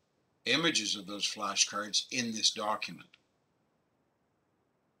images of those flashcards in this document.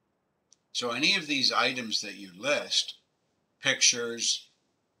 So any of these items that you list, pictures,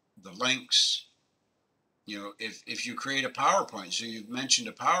 the links, you know, if you create a PowerPoint, so you've mentioned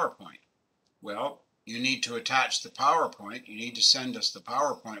a PowerPoint, well, you need to attach the PowerPoint. You need to send us the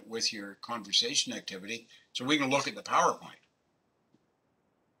PowerPoint with your conversation activity so we can look at the PowerPoint.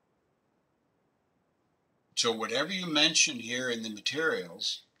 So whatever you mention here in the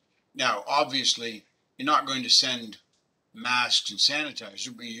materials, now obviously you're not going to send masks and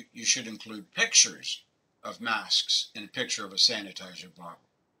sanitizer, but you should include pictures of masks and a picture of a sanitizer bottle.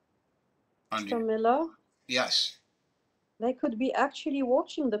 Mr. Miller? Yes. They could be actually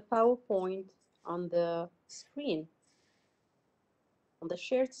watching the PowerPoint on the screen, on the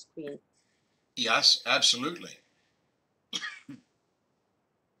shared screen. Yes, absolutely.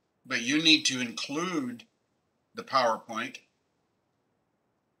 But you need to include the PowerPoint.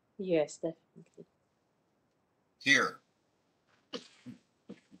 Yes, definitely. Here.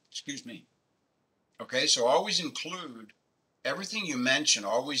 Excuse me. Okay, so always include everything you mention,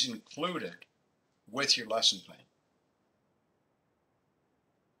 always include it with your lesson plan.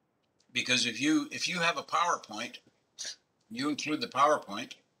 Because if you have a PowerPoint, you include the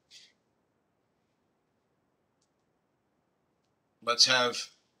PowerPoint. Let's have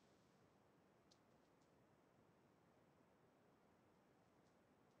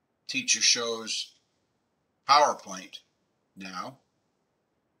teacher shows PowerPoint now.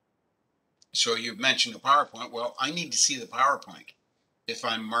 So you've mentioned the PowerPoint. Well, I need to see the PowerPoint. If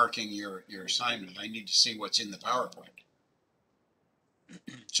I'm marking your assignment, I need to see what's in the PowerPoint.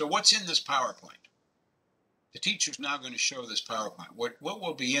 So what's in this PowerPoint? The teacher's now going to show this PowerPoint. What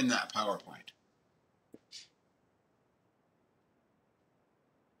will be in that PowerPoint?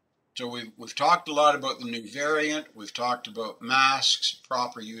 So we've talked a lot about the new variant. We've talked about masks,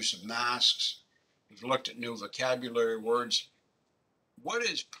 proper use of masks. We've looked at new vocabulary words. What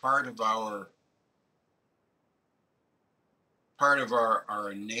is part of our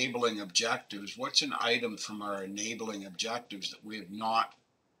enabling objectives? What's an item from our enabling objectives that we've not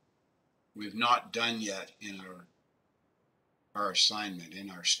done yet in our assignment,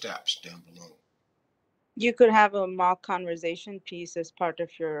 in our steps down below? You could have a mock conversation piece as part of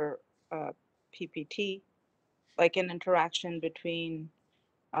your PPT, like an interaction between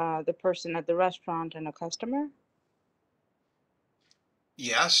the person at the restaurant and a customer.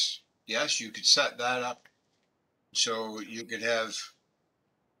 Yes, you could set that up. So you could have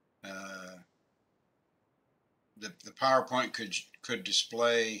the PowerPoint could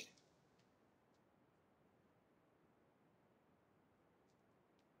display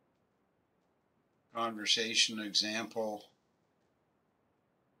conversation example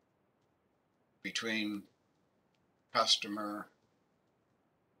between customer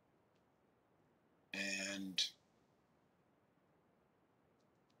and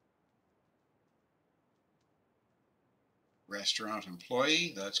restaurant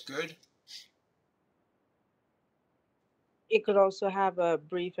employee. That's good. It could also have a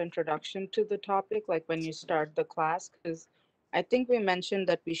brief introduction to the topic, like when you start the class, because I think we mentioned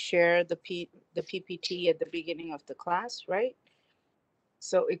that we share the PPT at the beginning of the class, right?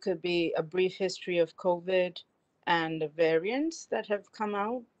 So it could be a brief history of COVID and the variants that have come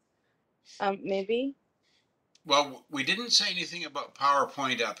out, maybe. Well, we didn't say anything about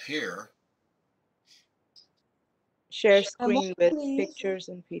PowerPoint up here. Share screen with Mostly, pictures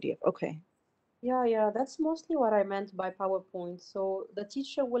and PDF. Okay. yeah, that's mostly what I meant by PowerPoint. So the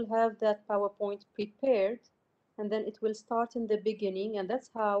teacher will have that PowerPoint prepared, and then it will start in the beginning, and that's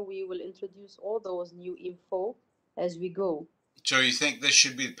how we will introduce all those new info as we go. So you think this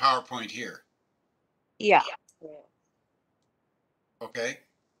should be the PowerPoint here? Yeah. Okay.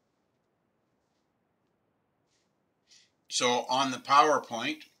 So on the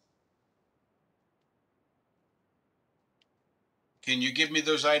PowerPoint, can you give me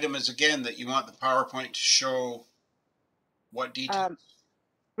those items again that you want the PowerPoint to show? What details?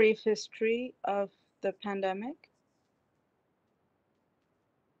 Brief history of the pandemic,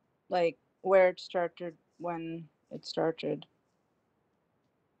 like where it started, when it started.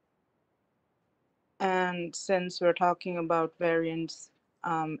 And since we're talking about variants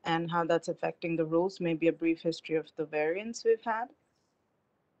and how that's affecting the rules, maybe a brief history of the variants we've had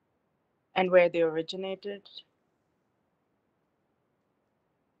and where they originated.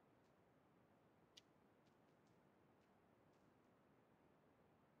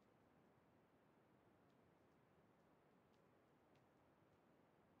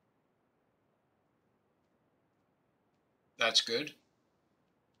 That's good.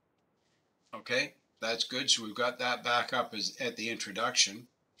 Okay, that's good. So we've got that back up as at the introduction.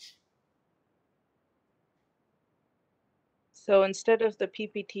 So instead of the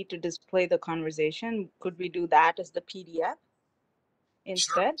PPT to display the conversation, could we do that as the PDF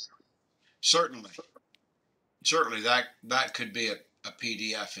instead? Certainly that could be a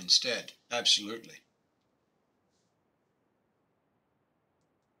PDF instead. Absolutely.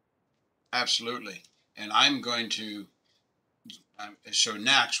 And I'm going to so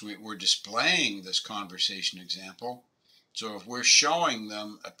next we're displaying this conversation example. So if we're showing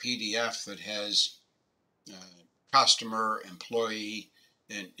them a PDF that has customer, employee,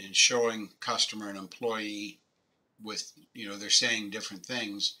 and showing customer and employee with, they're saying different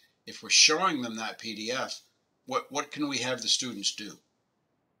things. If we're showing them that PDF, what can we have the students do?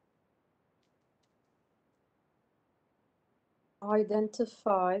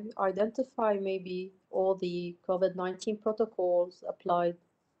 Identify maybe all the COVID-19 protocols applied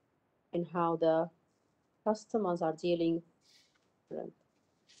and how the customers are dealing with them.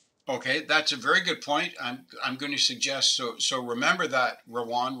 Okay, that's a very good point. I'm going to suggest, so remember that,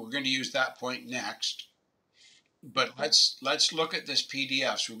 Rowan, we're going to use that point next. But let's look at this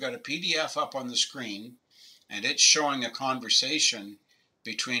PDF. So we've got a PDF up on the screen, and it's showing a conversation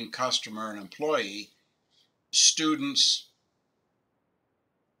between customer and employee. Students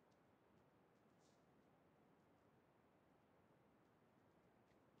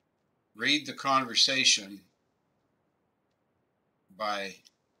read the conversation by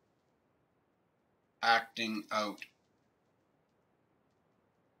acting out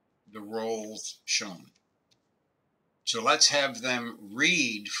the roles shown. So let's have them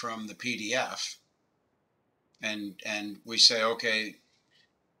read from the PDF, and we say, okay,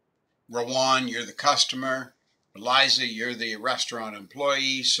 Rowan, you're the customer. Eliza, you're the restaurant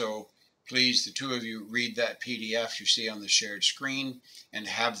employee. So please, the two of you read that PDF you see on the shared screen and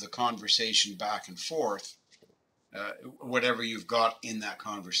have the conversation back and forth, whatever you've got in that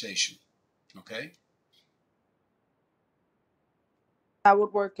conversation. Okay? That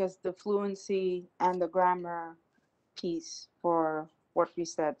would work as the fluency and the grammar piece for what we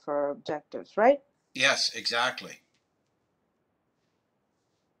said for objectives, right? Yes, exactly.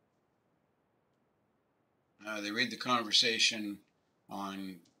 They read the conversation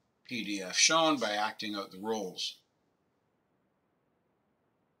on PDF shown by acting out the roles.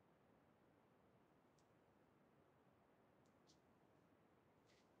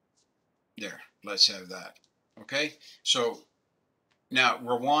 There, let's have that. Okay, so now,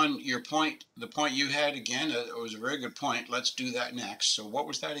 Rowan, your point, the point you had again, it was a very good point. Let's do that next. So what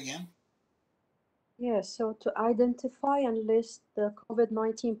was that again? Yes, so to identify and list the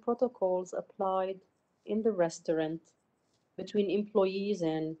COVID-19 protocols applied in the restaurant between employees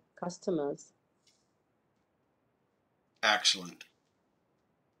and customers. Excellent.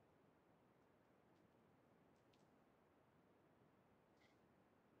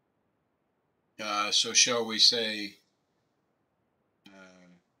 So shall we say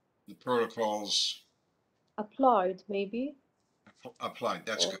the protocols Applied, maybe? applied?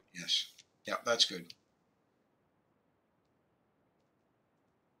 That's Or good. Yes. Yeah, that's good.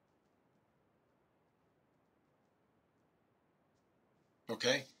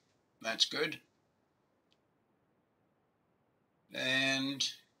 Okay, that's good. And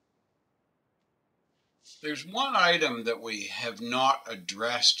there's one item that we have not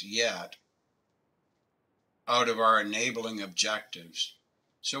addressed yet out of our enabling objectives.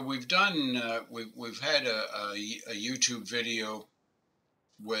 So we've done, we've had a YouTube video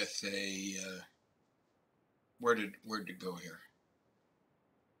with a, where did it go here?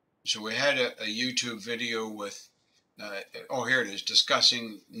 So we had a YouTube video with, oh, here it is,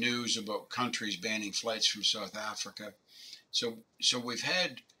 discussing news about countries banning flights from South Africa. So we've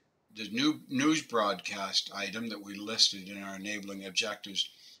had the new news broadcast item that we listed in our enabling objectives.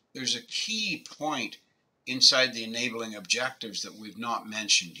 There's a key point inside the enabling objectives that we've not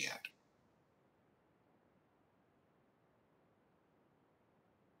mentioned yet.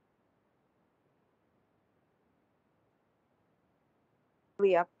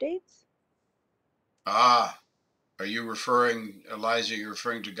 Updates? Ah, are you referring, Eliza, you're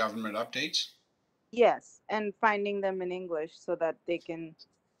referring to government updates? Yes, and finding them in English so that they can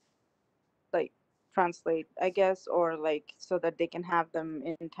like translate, I guess, or like so that they can have them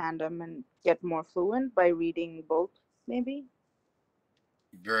in tandem and get more fluent by reading both, maybe.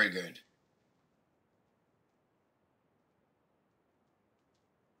 Very good.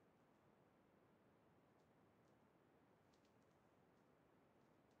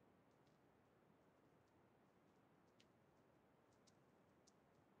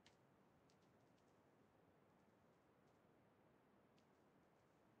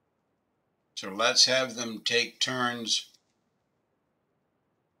 So let's have them take turns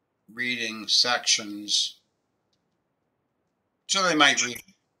reading sections. So they might read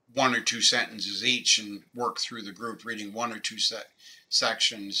one or two sentences each and work through the group, reading one or two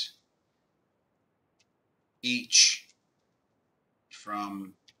sections each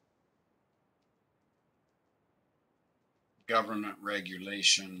from government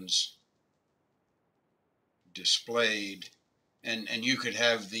regulations displayed. And you could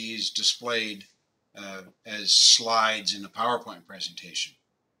have these displayed as slides in a PowerPoint presentation.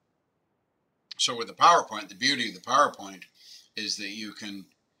 So with the PowerPoint, the beauty of the PowerPoint is that you can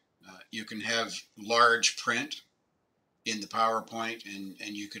have large print in the PowerPoint,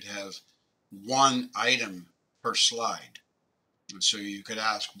 and you could have one item per slide. And so you could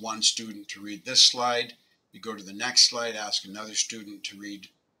ask one student to read this slide, you go to the next slide, ask another student to read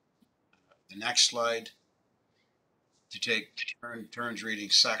the next slide, to take turns reading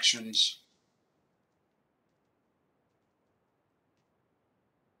sections.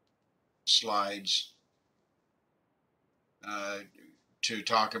 Slides to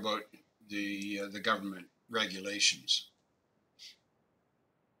talk about the government regulations.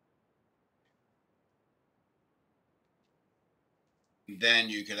 Then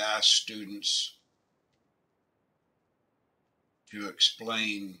you could ask students to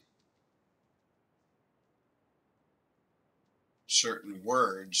explain certain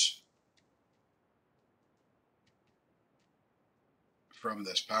words from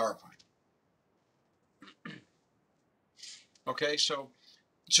this PowerPoint. Okay, so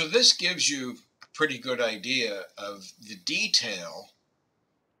this gives you a pretty good idea of the detail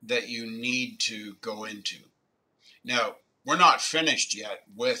that you need to go into. Now, we're not finished yet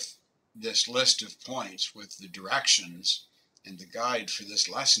with this list of points, with the directions and the guide for this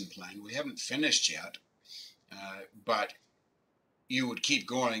lesson plan. We haven't finished yet, but you would keep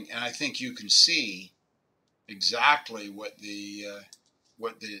going, and I think you can see exactly what the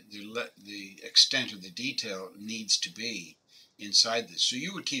extent of the detail needs to be inside this. So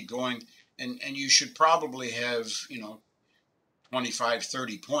you would keep going, and you should probably have 25,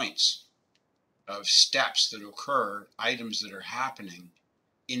 30 points of steps that occur, items that are happening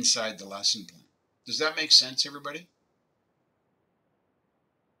inside the lesson plan. Does that make sense, everybody?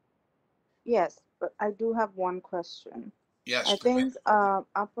 Yes, but I do have one question. Yes. I think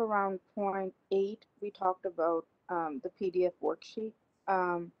up around point 8, we talked about the PDF worksheet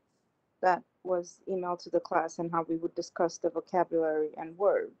that was emailed to the class and how we would discuss the vocabulary and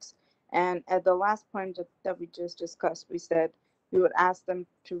words. And at the last point that we just discussed, we said we would ask them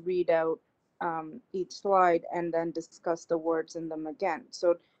to read out each slide and then discuss the words in them again.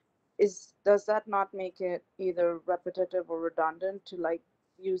 So does that not make it either repetitive or redundant to like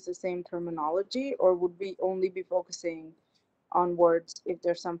use the same terminology, or would we only be focusing on words if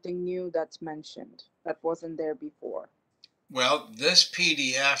there's something new that's mentioned that wasn't there before? Well, this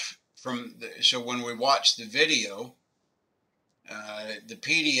PDF so when we watch the video, the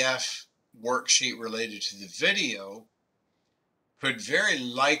PDF worksheet related to the video could very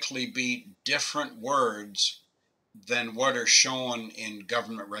likely be different words than what are shown in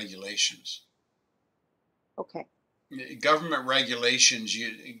government regulations. Okay. Government regulations,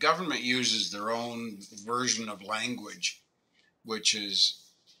 government uses their own version of language, which is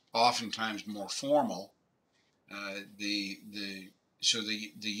oftentimes more formal. So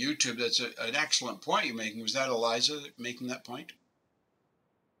the YouTube, that's an excellent point you're making. Was that Eliza making that point?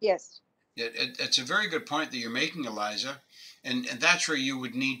 Yes. It's a very good point that you're making, Eliza, and that's where you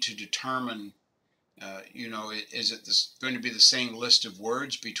would need to determine, is it going to be the same list of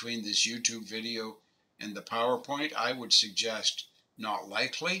words between this YouTube video and the PowerPoint? I would suggest not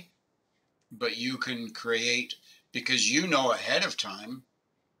likely, but you can create, because you know ahead of time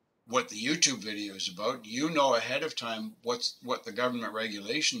what the YouTube video is about. You know ahead of time what the government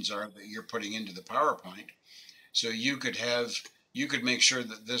regulations are that you're putting into the PowerPoint. So you could make sure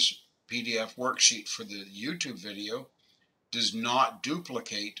that this PDF worksheet for the YouTube video does not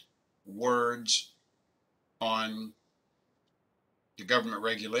duplicate words on the government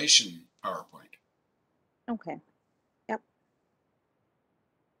regulation PowerPoint. Okay. Yep.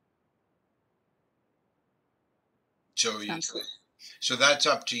 So that's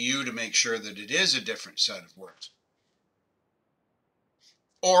up to you to make sure that it is a different set of words.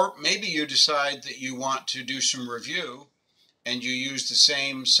 Or maybe you decide that you want to do some review and you use the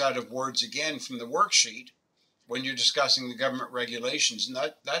same set of words again from the worksheet when you're discussing the government regulations. And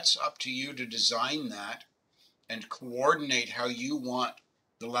that's up to you to design that and coordinate how you want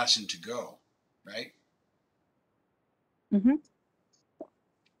the lesson to go, right? Mm-hmm.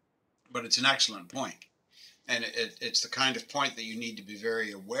 But it's an excellent point. And it's the kind of point that you need to be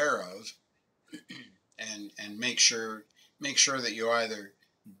very aware of and make sure that you either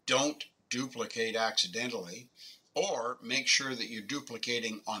don't duplicate accidentally, or make sure that you're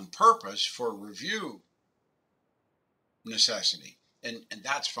duplicating on purpose for review necessity. And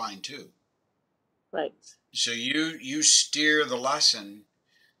that's fine too. Right. So you steer the lesson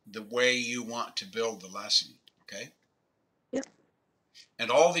the way you want to build the lesson, okay? Yep. And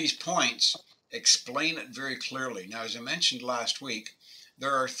all these points explain it very clearly. Now, as I mentioned last week,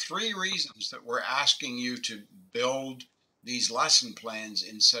 there are 3 reasons that we're asking you to build these lesson plans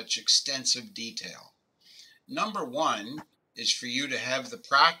in such extensive detail. Number 1 is for you to have the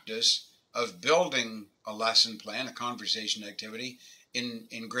practice of building a lesson plan, a conversation activity,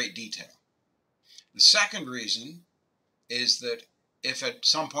 in great detail. The second reason is that if at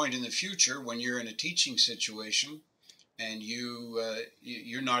some point in the future, when you're in a teaching situation and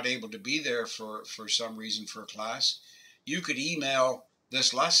you're not able to be there for some reason for a class, you could email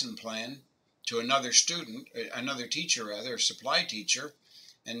this lesson plan to another teacher rather, a supply teacher,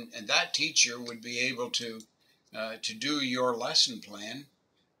 and that teacher would be able to do your lesson plan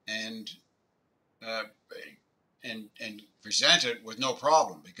and present it with no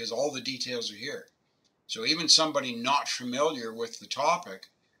problem, because all the details are here. So even somebody not familiar with the topic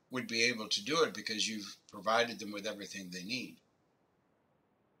would be able to do it because you've provided them with everything they need.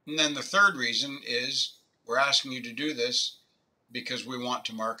 And then the third reason is we're asking you to do this because we want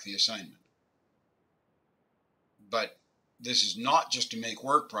to mark the assignment. But this is not just a make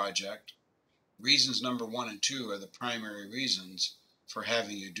work project. reasons number 1 and 2 are the primary reasons for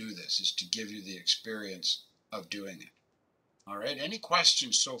having you do this, is to give you the experience of doing it. All right, any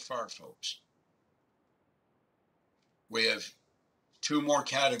questions so far, folks? We have 2 more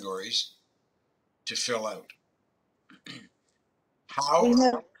categories to fill out. How? We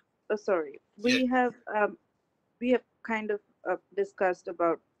have, sorry, Yeah. we have kind of discussed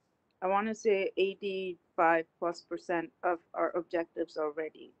about, I want to say 85+% of our objectives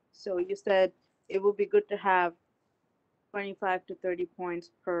already. So you said it would be good to have 25 to 30 points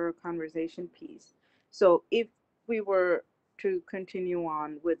per conversation piece. So if we were to continue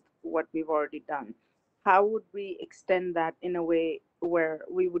on with what we've already done, how would we extend that in a way where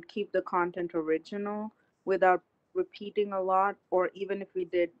we would keep the content original without repeating a lot? Or even if we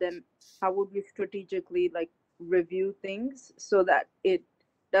did, then how would we strategically like review things so that it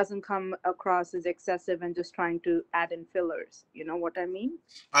doesn't come across as excessive and just trying to add in fillers? You know what I mean?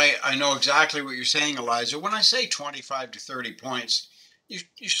 I know exactly what you're saying, Eliza. When I say 25 to 30 points,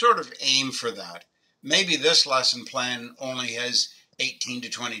 you sort of aim for that. Maybe this lesson plan only has 18 to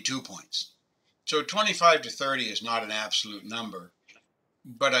 22 points. So 25 to 30 is not an absolute number,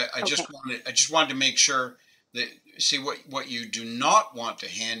 but I just wanted to make sure that, see, what you do not want to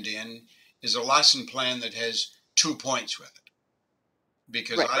hand in is a lesson plan that has 2 points with it.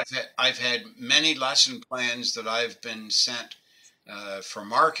 Because I've had many lesson plans that I've been sent for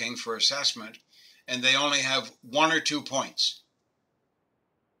marking, for assessment, and they only have 1 or 2 points.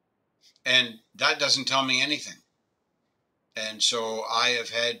 And that doesn't tell me anything. And so I have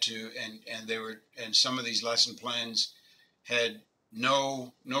had to, and some of these lesson plans had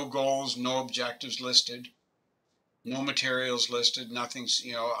no goals, no objectives listed, no materials listed, nothing's,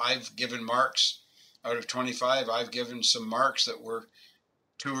 I've given marks out of 25. I've given some marks that were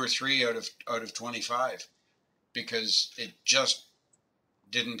 2 or 3 out of 25 because it just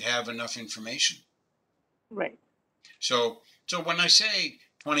didn't have enough information. Right. So when I say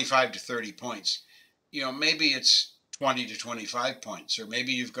 25 to 30 points, maybe it's 20 to 25 points, or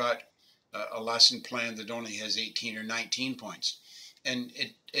maybe you've got a lesson plan that only has 18 or 19 points. And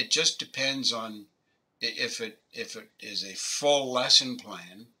it just depends on if it is a full lesson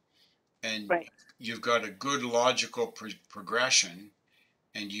plan and you've got a good logical progression,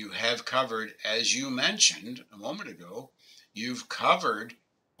 and you have covered, as you mentioned a moment ago, you've covered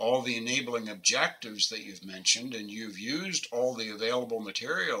all the enabling objectives that you've mentioned, and you've used all the available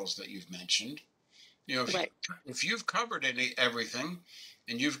materials that you've mentioned. If you've covered everything,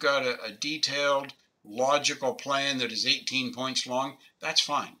 and you've got a detailed, logical plan that is 18 points long, that's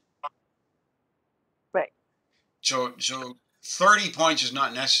fine. Right. So 30 points is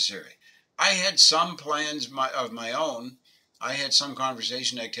not necessary. I had some plans of my own. I had some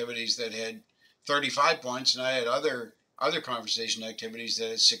conversation activities that had 35 points, and I had other conversation activities that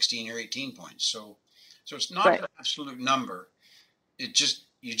had 16 or 18 points. So it's not an absolute number. You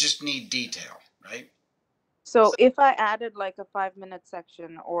just need detail, right? So if I added like a 5-minute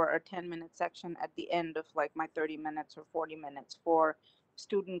section or a 10-minute section at the end of like my 30 minutes or 40 minutes for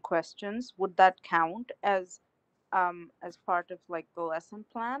student questions, would that count as part of like the lesson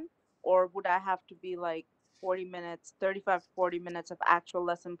plan? Or would I have to be like 40 minutes, 35, 40 minutes of actual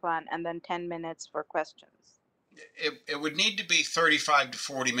lesson plan and then 10 minutes for questions? It would need to be 35 to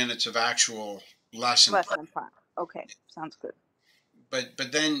 40 minutes of actual lesson plan. Okay, sounds good.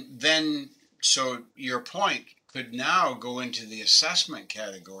 But then so your point could now go into the assessment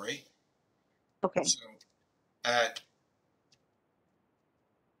category. Okay. So at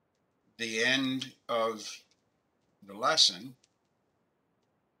the end of the lesson,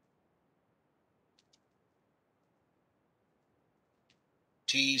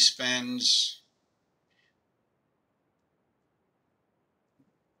 T spends,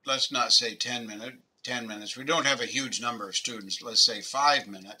 let's not say 10 minutes. We don't have a huge number of students. Let's say 5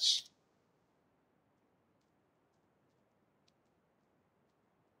 minutes.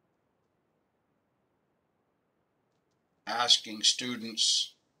 Asking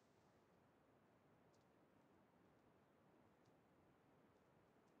students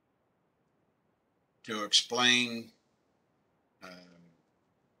to explain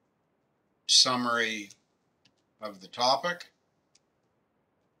summary of the topic.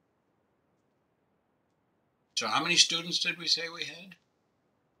 So how many students did we say we had?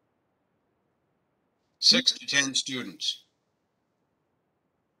 6 to 10 students.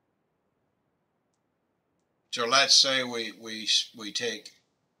 So let's say we take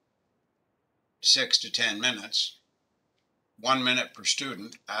 6 to 10 minutes, 1 minute per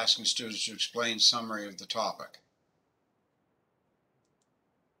student, asking students to explain summary of the topic.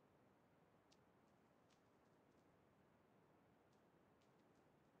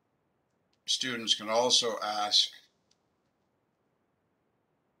 students can also ask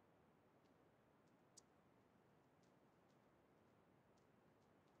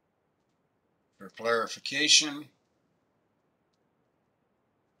for clarification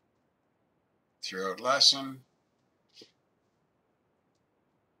throughout lesson.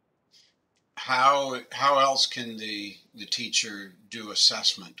 How else can the teacher do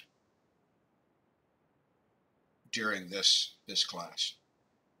assessment during this class?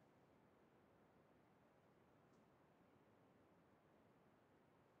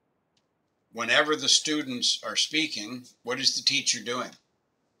 Whenever the students are speaking, what is the teacher doing?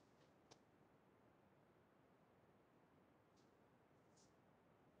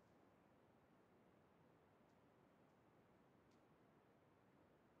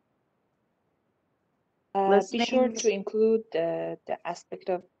 Be sure Listening. to include the aspect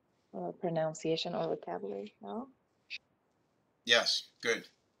of pronunciation or vocabulary. No? Yes, good.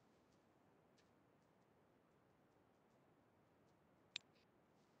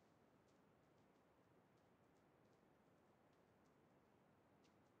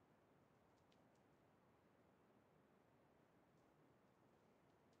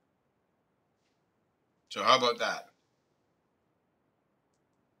 So how about that?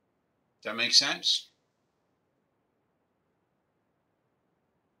 Does that make sense?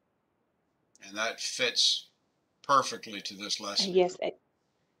 And that fits perfectly to this lesson. Yes.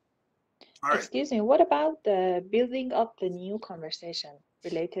 All right. Excuse me, what about the building up the new conversation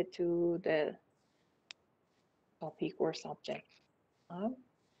related to the topic or subject?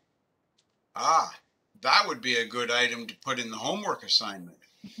 That would be a good item to put in the homework assignment.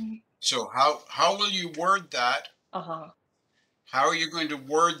 Mm-hmm. So how will you word that? Uh-huh. How are you going to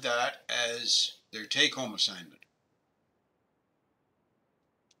word that as their take-home assignment?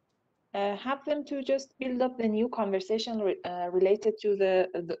 Have them to just build up the new conversation related to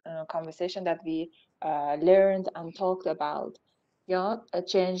the conversation that we learned and talked about. Yeah,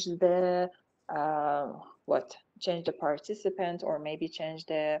 change the change the participant, or maybe change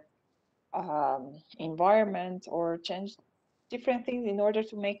the environment, or change different things in order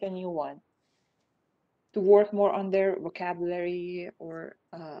to make the new one, to work more on their vocabulary or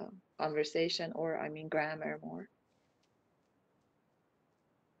conversation, or I mean grammar more.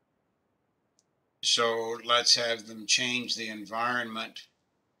 So let's have them change the environment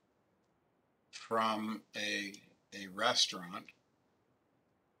from a restaurant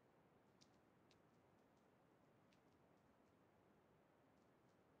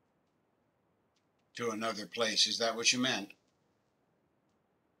to another place. Is that what you meant?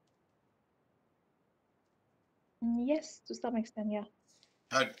 Yes, to some extent, yeah.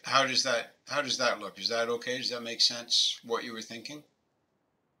 How does that look? Is that okay? Does that make sense, what you were thinking?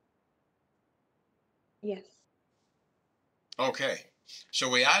 Yes. Okay. So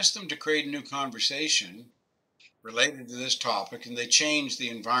we asked them to create a new conversation related to this topic, and they change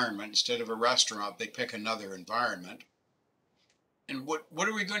the environment. Instead of a restaurant, they pick another environment. And what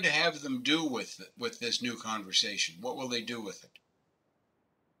are we going to have them do with this new conversation? What will they do with it?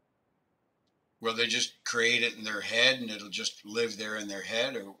 Will they just create it in their head and it'll just live there in their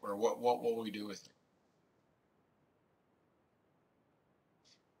head, or what will we do with it?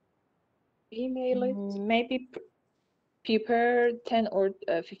 Email it. Maybe prepare 10 or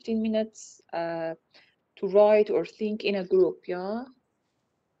 15 minutes to write or think in a group, yeah?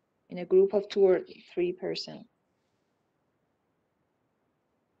 In a group of 2 or 3 persons.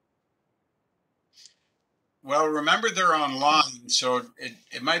 Well, remember they're online, so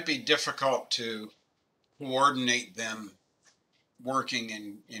it might be difficult to coordinate them working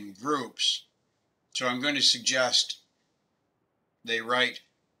in groups. So I'm going to suggest they write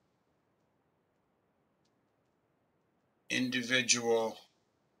individual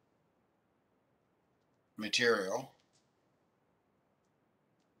material.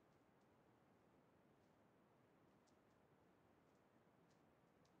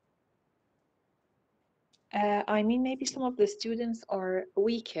 I mean, maybe some of the students are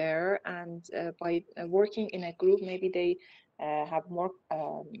weaker, and by working in a group, maybe they have more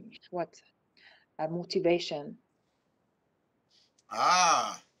motivation to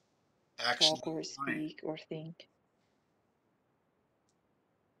talk or Excellent point. speak or think.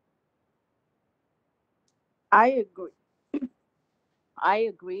 I agree. I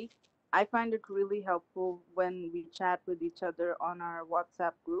agree. I find it really helpful when we chat with each other on our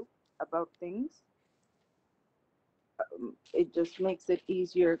WhatsApp group about things. It just makes it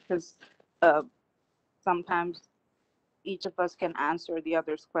easier because uh, sometimes each of us can answer the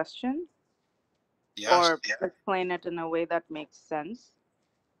other's question Yes, or explain it in a way that makes sense.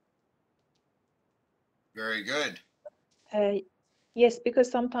 very good. Yes, because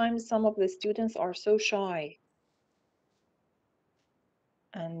sometimes some of the students are so shy,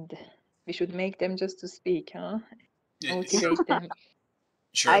 and we should make them just to speak, huh? Motivate them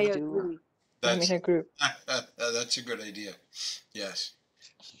Sure. I to agree. come in a group. That's a good idea. Yes.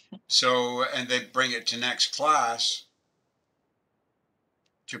 So, and they bring it to next class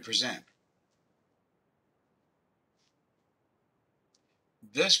to present.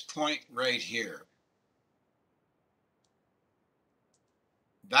 This point right here,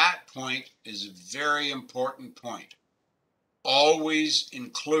 that point is a very important point. Always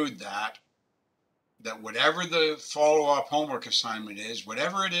include that whatever the follow-up homework assignment is,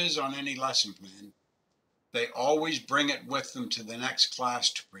 whatever it is on any lesson plan, they always bring it with them to the next class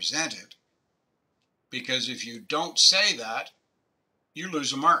to present it. Because if you don't say that, you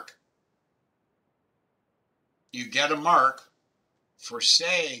lose a mark. You get a mark for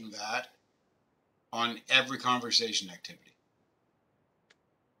saying that on every conversation activity.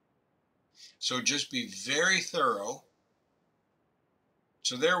 So just be very thorough.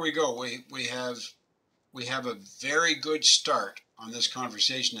 So there we go. We have a very good start on this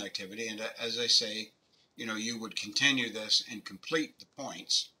conversation activity. And as I say, you would continue this and complete the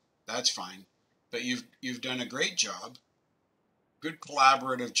points. That's fine. But you've done a great job. Good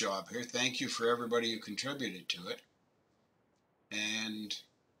collaborative job here. Thank you for everybody who contributed to it. And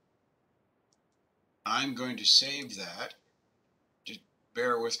I'm going to save that. Just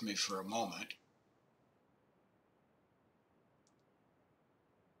bear with me for a moment.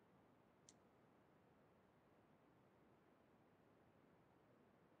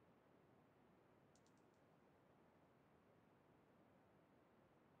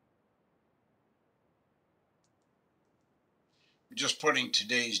 Just putting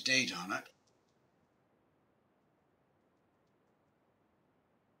today's date on it.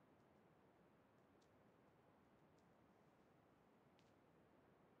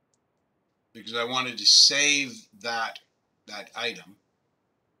 Because I wanted to save that item.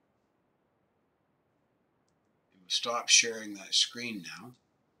 We'll stop sharing that screen now.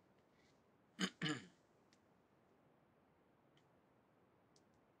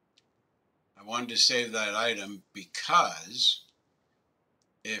 I wanted to save that item because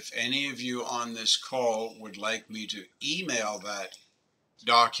if any of you on this call would like me to email that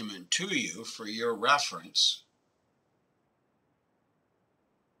document to you for your reference,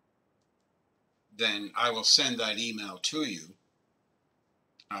 then I will send that email to you.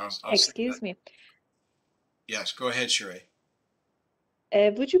 I'll Excuse me. Yes, go ahead, Sheree.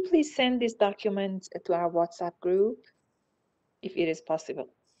 Would you please send this document to our WhatsApp group, if it is possible?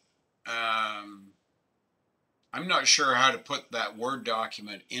 I'm not sure how to put that Word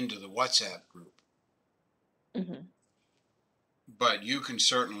document into the WhatsApp group. Mm-hmm. But you can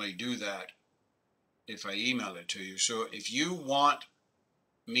certainly do that if I email it to you. So if you want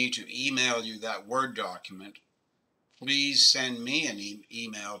me to email you that Word document, please send me an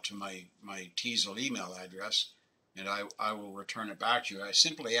email to my TESOL email address, and I will return it back to you. I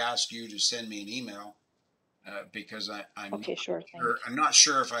simply ask you to send me an email because I'm Okay, sure. Thank you. I'm not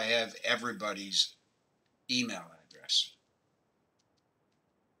sure if I have everybody's email address.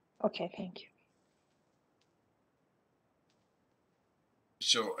 Okay, thank you.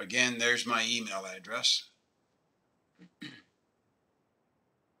 So again, there's my email address.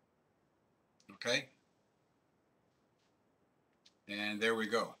 Okay. And there we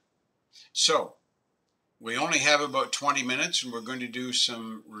go. So we only have about 20 minutes, and we're going to do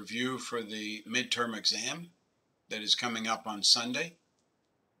some review for the midterm exam that is coming up on Sunday.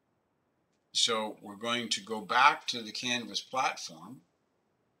 So we're going to go back to the Canvas platform,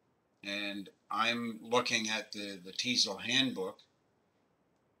 and I'm looking at the TESOL handbook,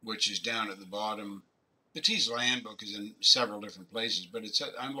 which is down at the bottom. The TESOL handbook is in several different places, but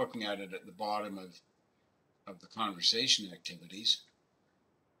I'm looking at it at the bottom of the conversation activities.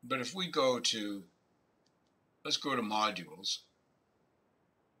 But if we go to, let's go to modules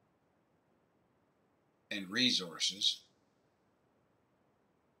and resources.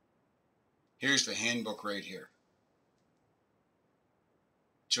 Here's the handbook right here.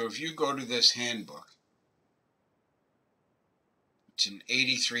 So if you go to this handbook, it's an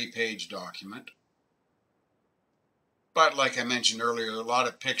 83-page document. But like I mentioned earlier, a lot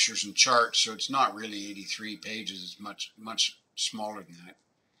of pictures and charts, so it's not really 83 pages. It's much smaller than that.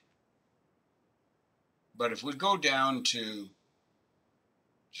 But if we go down to,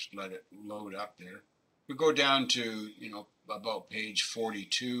 just let it load up there. We go down to, about page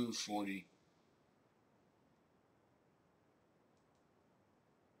 42, 43,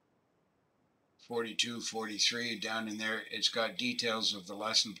 down in there, it's got details of the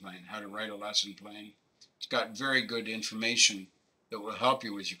lesson plan, how to write a lesson plan. It's got very good information that will help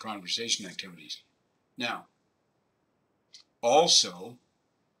you with your conversation activities. Now, also,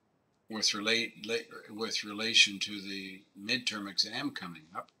 with relation to the midterm exam coming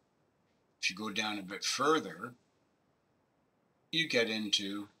up, if you go down a bit further, you get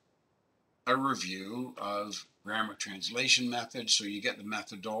into a review of grammar translation methods, so you get the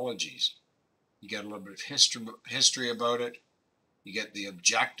methodologies. You get a little bit of history about it. You get the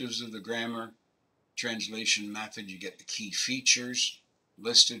objectives of the grammar translation method. You get the key features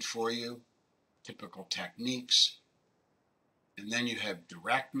listed for you, typical techniques. And then you have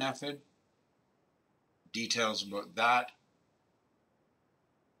direct method, details about that.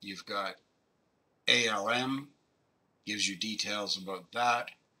 You've got ALM, gives you details about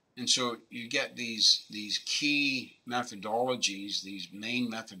that. And so you get these key methodologies, these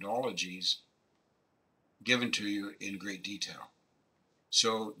main methodologies given to you in great detail.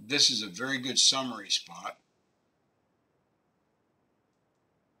 So this is a very good summary spot.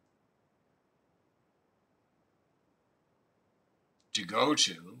 To go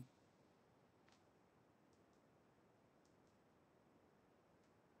to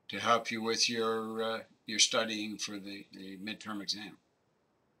help you with your studying for the midterm exam.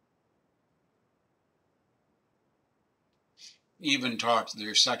 Even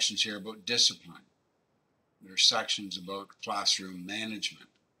there's sections here about discipline. There are sections about classroom management.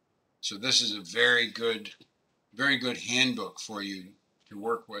 So this is a very good handbook for you to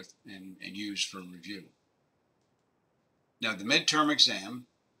work with and use for review. Now the midterm exam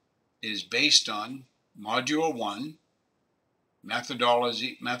is based on Module 1,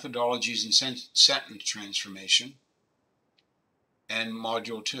 methodologies and sentence transformation, and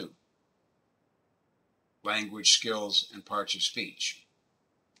Module 2, language skills and parts of speech.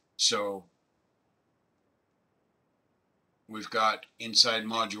 So we've got inside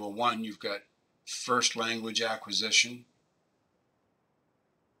Module 1, you've got first language acquisition.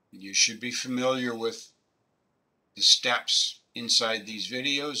 You should be familiar with the steps inside these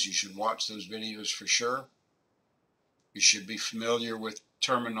videos. You should watch those videos for sure. You should be familiar with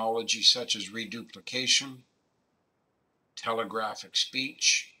terminology such as reduplication, telegraphic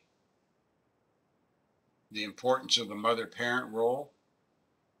speech, the importance of the mother-parent role.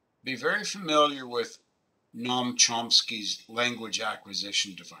 Be very familiar with Noam Chomsky's language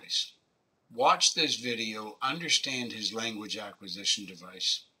acquisition device. Watch this video, understand his language acquisition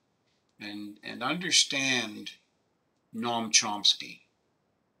device, and understand Noam Chomsky.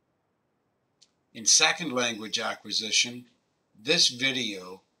 In second language acquisition, this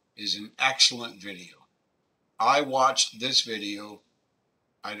video is an excellent video. I watched this video,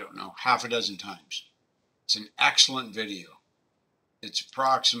 I don't know, half a dozen times. It's an excellent video. It's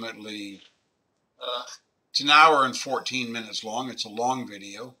approximately, it's an hour and 14 minutes long. It's a long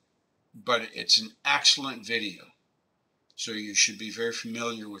video, but it's an excellent video. So you should be very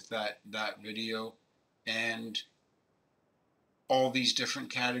familiar with that video and all these different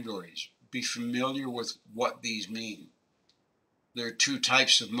categories. Be familiar with what these mean. There are two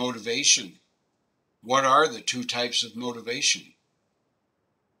types of motivation. What are the two types of motivation?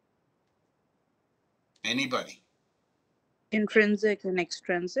 Anybody? Intrinsic and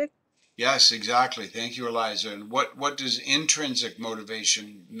extrinsic. Yes, exactly. Thank you, Eliza. And what does intrinsic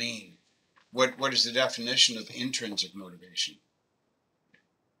motivation mean? What is the definition of intrinsic motivation?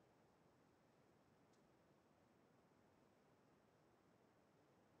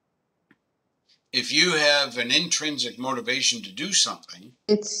 If you have an intrinsic motivation to do something,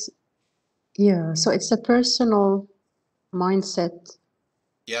 so it's a personal mindset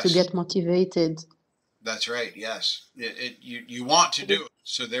yes, to get motivated. That's right. Yes, you want to do it,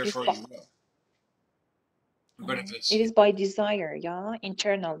 so therefore you will. But if it is by desire, yeah,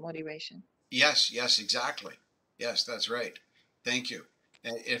 internal motivation. Yes, exactly. Yes, that's right. Thank you.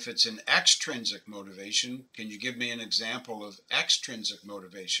 And if it's an extrinsic motivation, can you give me an example of extrinsic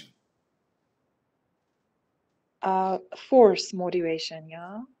motivation? Force motivation,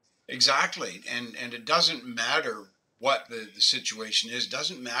 yeah. Exactly. And it doesn't matter what the situation is. It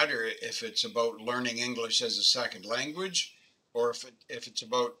doesn't matter if it's about learning English as a second language or if it's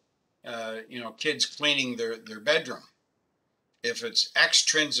about kids cleaning their bedroom. If it's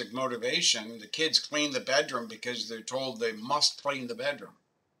extrinsic motivation, the kids clean the bedroom because they're told they must clean the bedroom.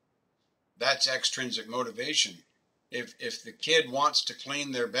 That's extrinsic motivation. If the kid wants to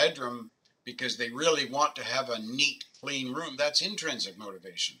clean their bedroom because they really want to have a neat, clean room, that's intrinsic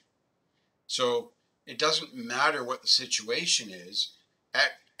motivation. So it doesn't matter what the situation is.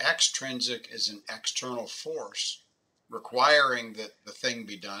 Extrinsic is an external force requiring that the thing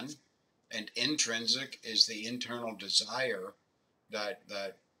be done, and intrinsic is the internal desire,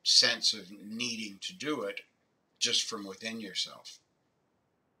 that sense of needing to do it, just from within yourself.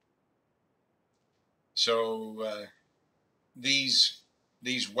 So these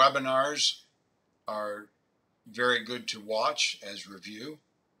webinars are very good to watch as review.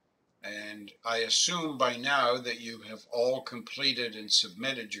 And I assume by now that you have all completed and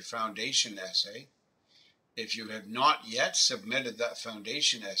submitted your foundation essay. If you have not yet submitted that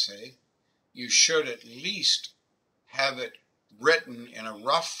foundation essay, you should at least have it written in a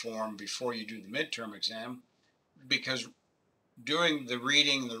rough form before you do the midterm exam, because doing the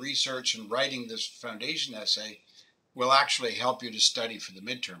reading, the research, and writing this foundation essay will actually help you to study for the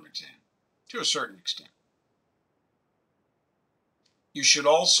midterm exam to a certain extent. You should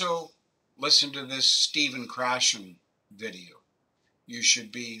also listen to this Stephen Krashen video. You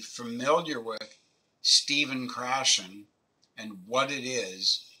should be familiar with Stephen Krashen and what it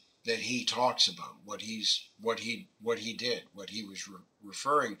is that he talks about, what he did, what he was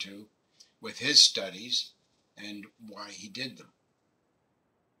referring to with his studies and why he did them.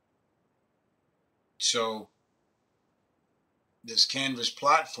 So this Canvas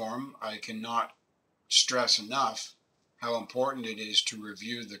platform, I cannot stress enough how important it is to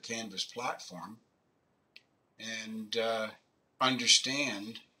review the Canvas platform and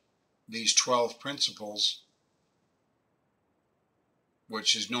understand these 12 principles,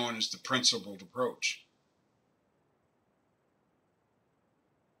 which is known as the principled approach.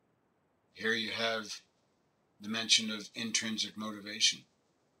 Here you have the mention of intrinsic motivation.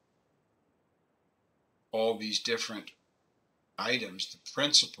 All these different items, the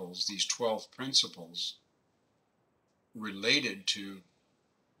principles, these 12 principles related to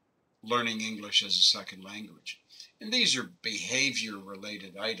learning English as a second language. And these are behavior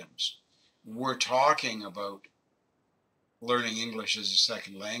related items. We're talking about learning English as a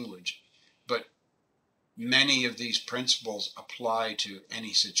second language, but many of these principles apply to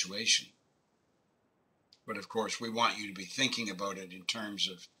any situation. But of course, we want you to be thinking about it in terms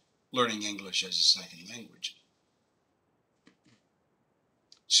of learning English as a second language.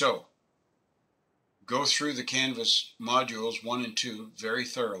 So, go through the Canvas modules 1 and 2 very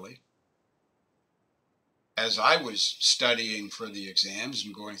thoroughly. As I was studying for the exams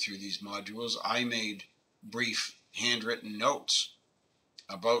and going through these modules, I made brief handwritten notes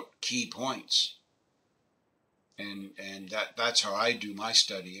about key points. And that's how I do my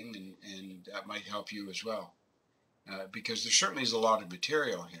studying, and that might help you as well. Because there certainly is a lot of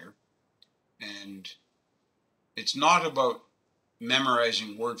material here. And it's not about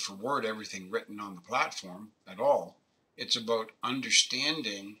memorizing word for word everything written on the platform at all. It's about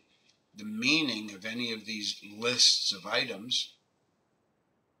understanding the meaning of any of these lists of items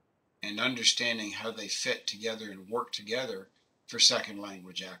and understanding how they fit together and work together for second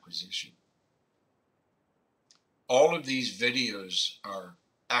language acquisition. All of these videos are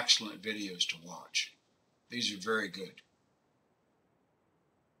excellent videos to watch. These are very good.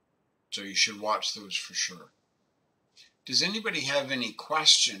 So you should watch those for sure. Does anybody have any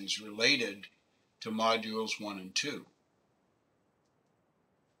questions related to modules 1 and 2?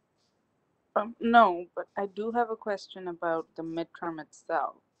 No, but I do have a question about the midterm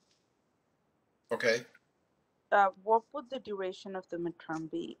itself. Okay. What would the duration of the midterm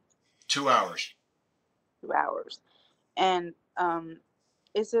be? 2 hours. 2 hours. And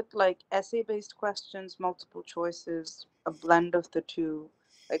is it like essay-based questions, multiple choices, a blend of the two?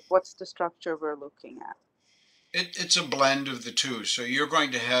 Like, what's the structure we're looking at? It's a blend of the two. So you're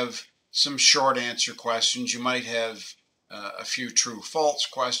going to have some short answer questions. You might have a few true false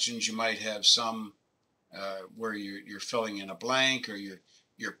questions. You might have some where you're filling in a blank, or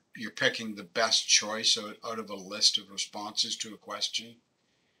you're picking the best choice out of a list of responses to a question.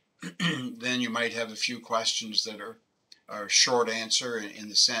 Then you might have a few questions that are short answer in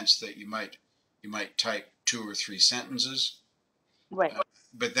the sense that you might type 2 or 3 sentences. Right.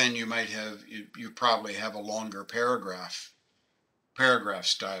 But then you might have, you probably have a longer paragraph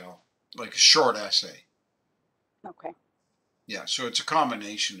style, like a short essay. Okay. Yeah, so it's a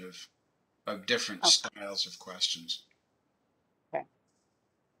combination of different styles of questions. Okay.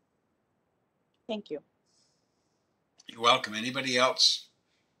 Thank you. You're welcome. Anybody else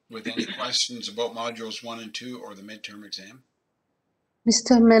with any questions about modules 1 and 2 or the midterm exam?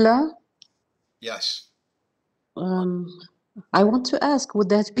 Mr. Miller? Yes. I want to ask, would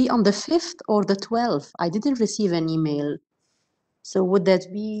that be on the 5th or the 12th? I didn't receive an email. So would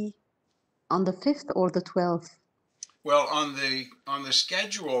that be on the 5th or the 12th? Well, on the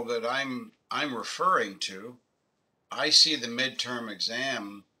schedule that I'm referring to, I see the midterm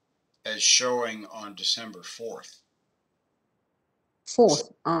exam as showing on December 4th.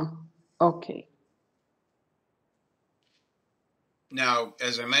 4th. Okay. Now,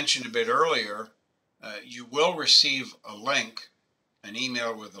 as I mentioned a bit earlier, You will receive a link, an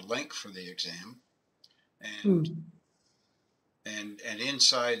email with a link for the exam, and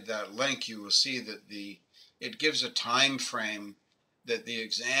inside that link you will see that it gives a time frame that the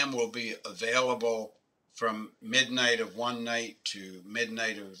exam will be available from midnight of one night to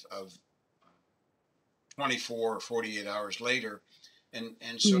midnight of 24 or 48 hours later, and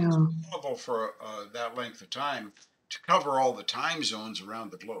so it's available for that length of time to cover all the time zones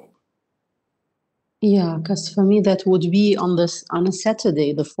around the globe. Yeah, because for me that would be on a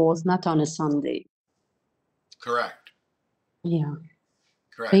Saturday, the 4th, not on a Sunday. Correct. Yeah.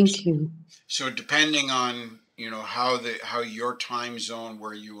 Correct. Thank you. So depending on, you know, how your time zone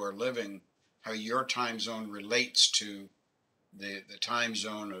where you are living, how your time zone relates to the time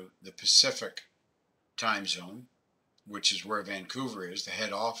zone of the Pacific time zone, which is where Vancouver is, the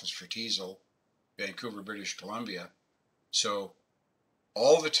head office for TESOL, Vancouver, British Columbia. So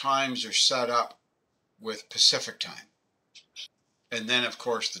all the times are set up with Pacific time. And then, of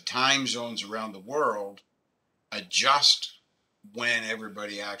course, the time zones around the world adjust when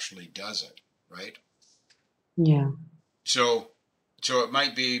everybody actually does it, right? Yeah. So it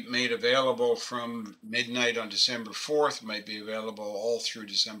might be made available from midnight on December 4th, might be available all through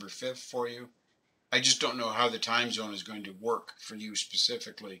December 5th for you. I just don't know how the time zone is going to work for you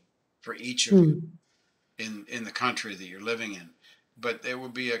specifically, for each of you in the country that you're living in. But it will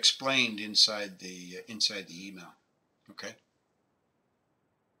be explained inside the email. Okay?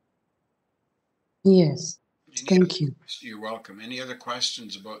 Yes. Thank you. You're welcome. Any other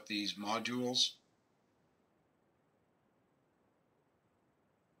questions about these modules?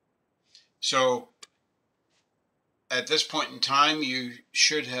 So at this point in time, you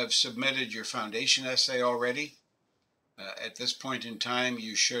should have submitted your foundation essay already. At this point in time,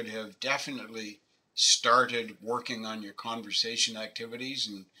 you should have definitely started working on your conversation activities,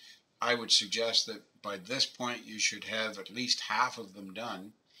 and I would suggest that by this point you should have at least half of them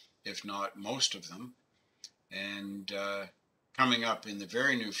done, if not most of them. And coming up in the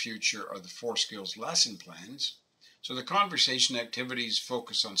very near future are the 4 skills lesson plans. So the conversation activities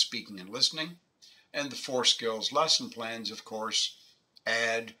focus on speaking and listening, and the 4 skills lesson plans, of course,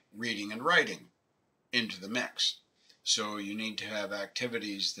 add reading and writing into the mix. So you need to have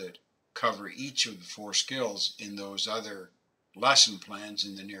activities that cover each of the 4 skills in those other lesson plans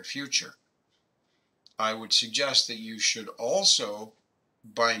in the near future. I would suggest that you should also,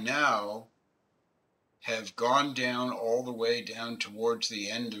 by now, have gone down all the way down towards the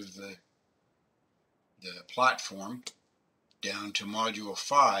end of the platform, down to Module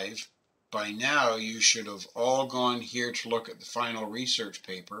 5. By now, you should have all gone here to look at the final research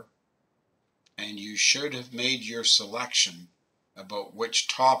paper, and you should have made your selection about which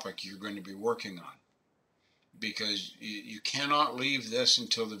topic you're going to be working on. Because you cannot leave this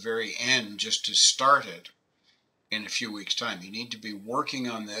until the very end just to start it in a few weeks' time. You need to be working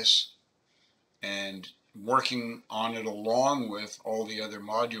on this and working on it along with all the other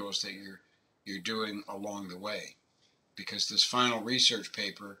modules that you're doing along the way. Because this final research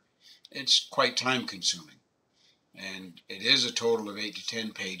paper, it's quite time consuming. And it is a total of 8 to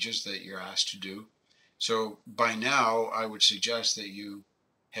 10 pages that you're asked to do. So by now, I would suggest that you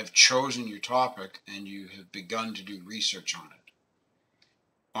have chosen your topic and you have begun to do research on it.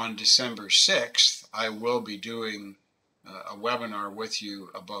 On December 6th, I will be doing a webinar with you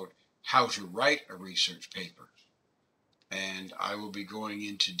about how to write a research paper. And I will be going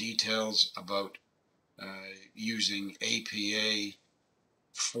into details about using APA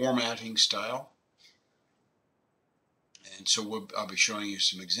formatting style. And so I'll be showing you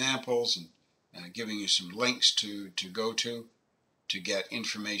some examples and giving you some links to go to get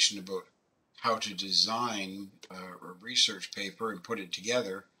information about how to design a research paper and put it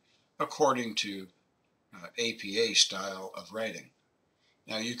together according to APA style of writing.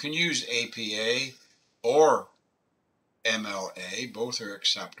 Now you can use APA or MLA, both are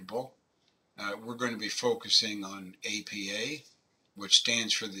acceptable. We're going to be focusing on APA, which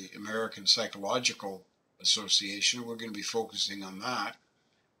stands for the American Psychological Association. We're going to be focusing on that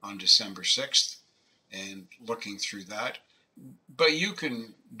on December 6th and looking through that. But you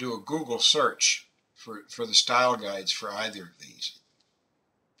can do a Google search for the style guides for either of these.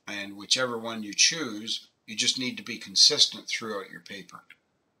 And whichever one you choose, you just need to be consistent throughout your paper.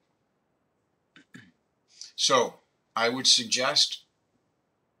 So I would suggest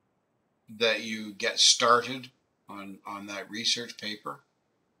that you get started on that research paper.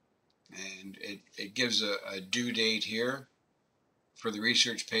 And it gives a due date here for the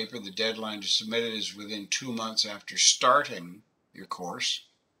research paper. The deadline to submit it is within 2 months after starting your course.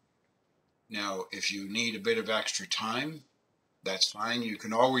 Now, if you need a bit of extra time, that's fine. You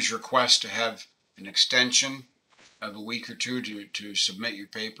can always request to have an extension of a week or two to submit your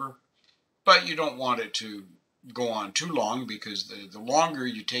paper, but you don't want it to go on too long, because the longer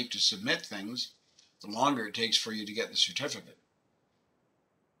you take to submit things, the longer it takes for you to get the certificate.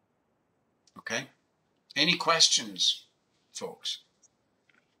 Okay? Any questions, folks?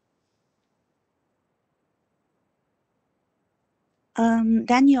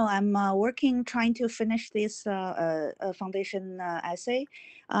 Daniel, I'm trying to finish this foundation essay.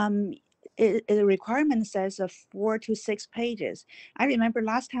 The requirement says 4 to 6 pages. I remember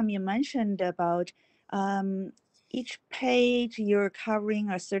last time you mentioned about each page you're covering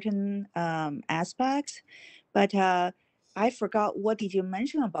a certain aspects, but I forgot what did you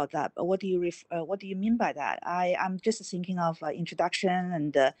mention about that. But what do you mean by that? I'm just thinking of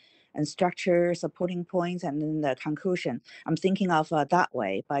introduction and structure, supporting points, and then the conclusion. I'm thinking of that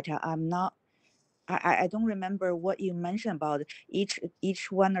way, but I'm not. I don't remember what you mentioned about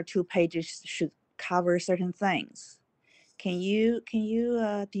each 1 or 2 pages should cover certain things. Can you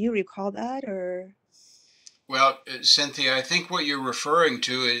do you recall that, or? Well, Cynthia, I think what you're referring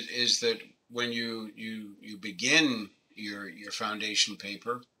to is that when you begin your foundation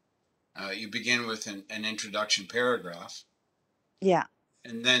paper, you begin with an introduction paragraph. Yeah.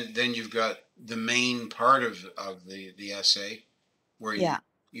 And then you've got the main part of the essay, where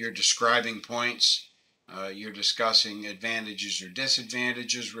you're describing points, you're discussing advantages or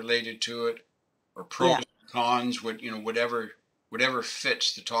disadvantages related to it, or pros and cons, whatever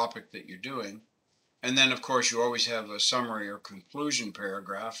fits the topic that you're doing. And then, of course, you always have a summary or conclusion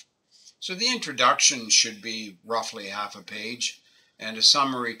paragraph. So the introduction should be roughly half a page, and a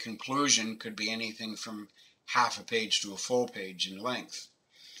summary conclusion could be anything from half a page to a full page in length.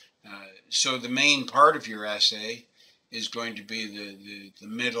 So the main part of your essay is going to be the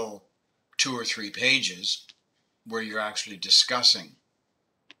middle 2 or 3 pages, where you're actually discussing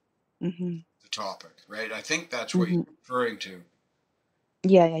the topic, right? I think that's what you're referring to.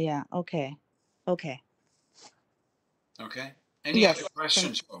 Yeah. Okay. Okay. Any other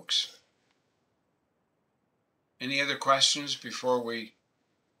questions, folks? Any other questions before we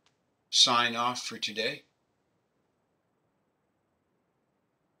sign off for today?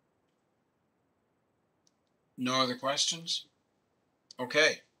 No other questions?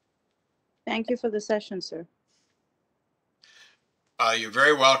 Okay. Thank you for the session, sir. You're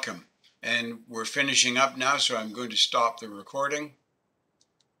very welcome. And we're finishing up now, so I'm going to stop the recording.